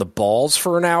myself in the balls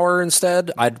for an hour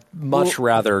instead. I'd much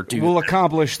rather do We'll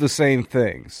accomplish the same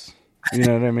things. You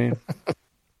know what I mean?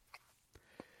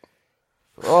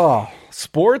 Oh,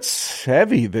 sports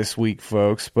heavy this week,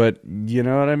 folks. But you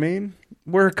know what I mean?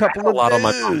 We're a couple of lot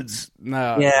dudes. On my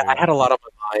mind. No, yeah, I had a lot on my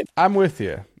mind. I'm with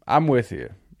you.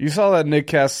 You saw that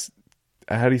Nick how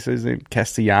do you say his name?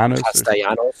 Castellanos?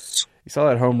 Castellanos. You saw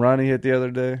that home run he hit the other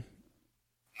day?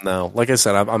 No, like I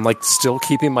said, I'm like still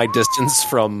keeping my distance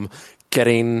from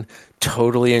getting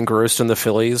totally engrossed in the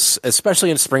Phillies,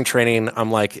 especially in spring training.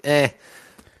 I'm like,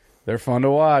 They're fun to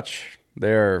watch.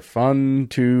 They're fun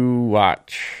to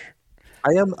watch.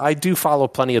 I do follow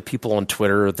plenty of people on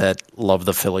Twitter that love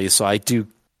the Phillies, so I do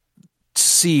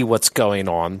see what's going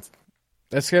on.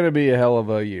 It's going to be a hell of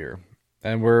a year,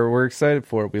 and we're excited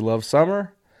for it. We love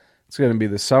summer. It's going to be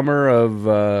the summer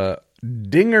of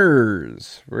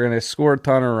dingers. We're going to score a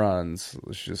ton of runs.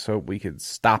 Let's just hope we can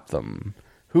stop them.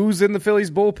 Who's in the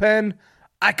Phillies bullpen?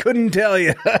 I couldn't tell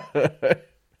you.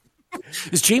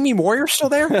 Is Jamie Moyer still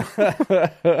there?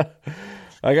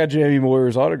 I got Jamie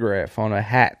Moyer's autograph on a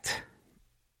hat.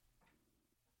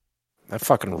 That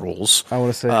fucking rules. I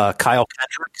want to say Kyle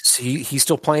Kendrick. He's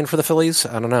still playing for the Phillies?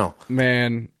 I don't know.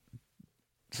 Man,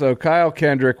 so Kyle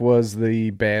Kendrick was the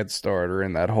bad starter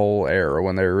in that whole era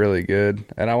when they were really good.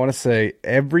 And I want to say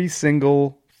every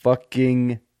single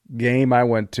fucking game I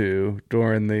went to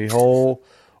during the whole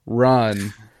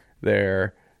run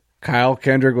there, Kyle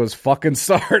Kendrick was fucking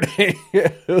starting.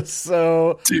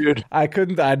 So, dude, I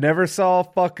never saw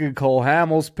fucking Cole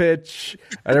Hamels pitch.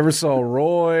 I never saw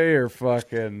Roy or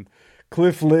fucking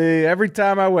Cliff Lee. Every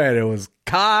time I went, it was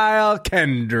Kyle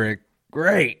Kendrick.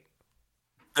 Great.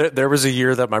 There was a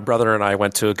year that my brother and I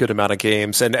went to a good amount of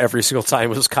games, and every single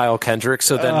time it was Kyle Kendrick.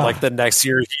 So then, like the next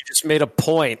year, he just made a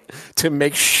point to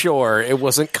make sure it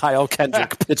wasn't Kyle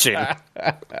Kendrick pitching.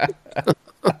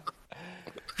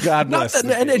 God bless.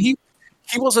 And he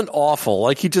wasn't awful.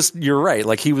 Like you're right.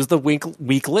 Like he was the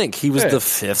weak link. He was the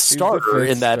fifth starter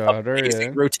in that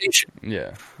amazing rotation.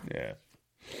 Yeah.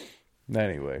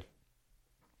 Anyway,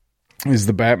 is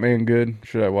the Batman good?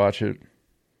 Should I watch it?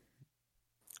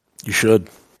 You should.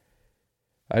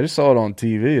 I just saw it on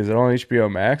TV. Is it on HBO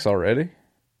Max already?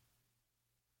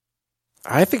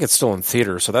 I think it's still in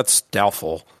theater, so that's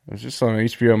doubtful. It was just on an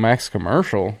HBO Max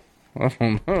commercial. I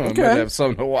don't know. Okay. I might have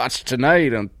something to watch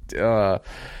tonight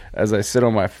as I sit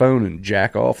on my phone and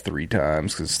jack off 3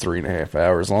 times because it's 3.5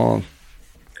 hours long.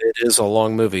 It is a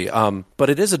long movie, but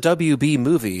it is a WB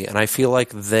movie, and I feel like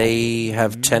they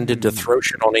have tended to throw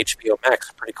shit on HBO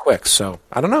Max pretty quick, so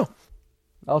I don't know.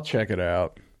 I'll check it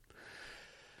out.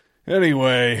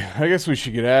 Anyway, I guess we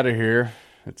should get out of here.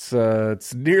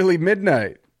 It's nearly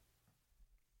midnight.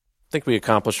 I think we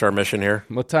accomplished our mission here.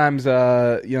 What time's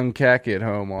young Cat get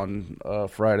home on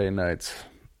Friday nights?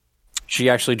 She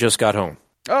actually just got home.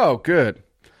 Oh, good.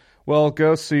 Well,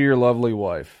 go see your lovely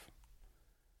wife.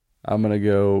 I'm going to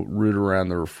go root around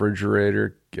the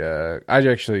refrigerator. I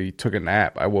actually took a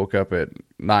nap. I woke up at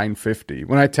 9:50.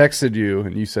 When I texted you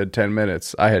and you said 10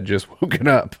 minutes, I had just woken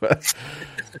up.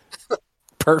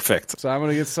 Perfect. So I'm going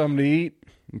to get something to eat.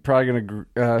 I'm probably going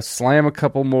to slam a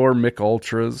couple more Mick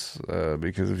Ultras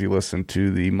because if you listen to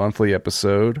the monthly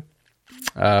episode,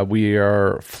 we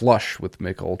are flush with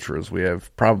Mick Ultras. We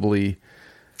have probably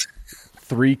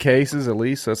 3 cases at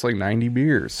least. That's like 90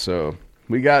 beers. So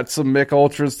we got some Mick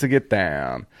Ultras to get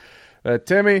down.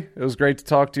 Timmy, it was great to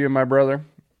talk to you, my brother.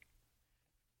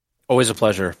 Always a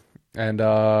pleasure. And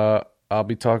I'll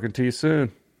be talking to you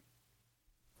soon.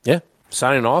 Yeah.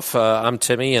 Signing off, I'm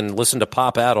Timmy, and listen to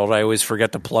Pop Addled. I always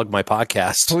forget to plug my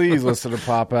podcast. Please listen to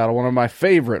Pop Addled, one of my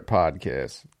favorite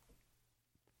podcasts.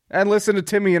 And listen to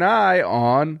Timmy and I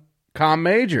on Com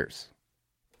Majors.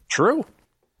 True.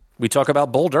 We talk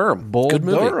about Bull Durham. Good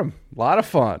movie. Durham. A lot of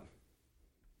fun.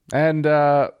 And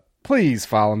please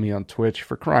follow me on Twitch,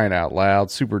 for crying out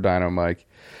loud. Super Dino Mike.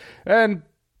 And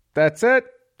that's it.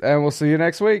 And we'll see you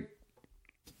next week.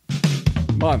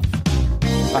 Month.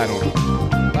 I don't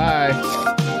know. Bye.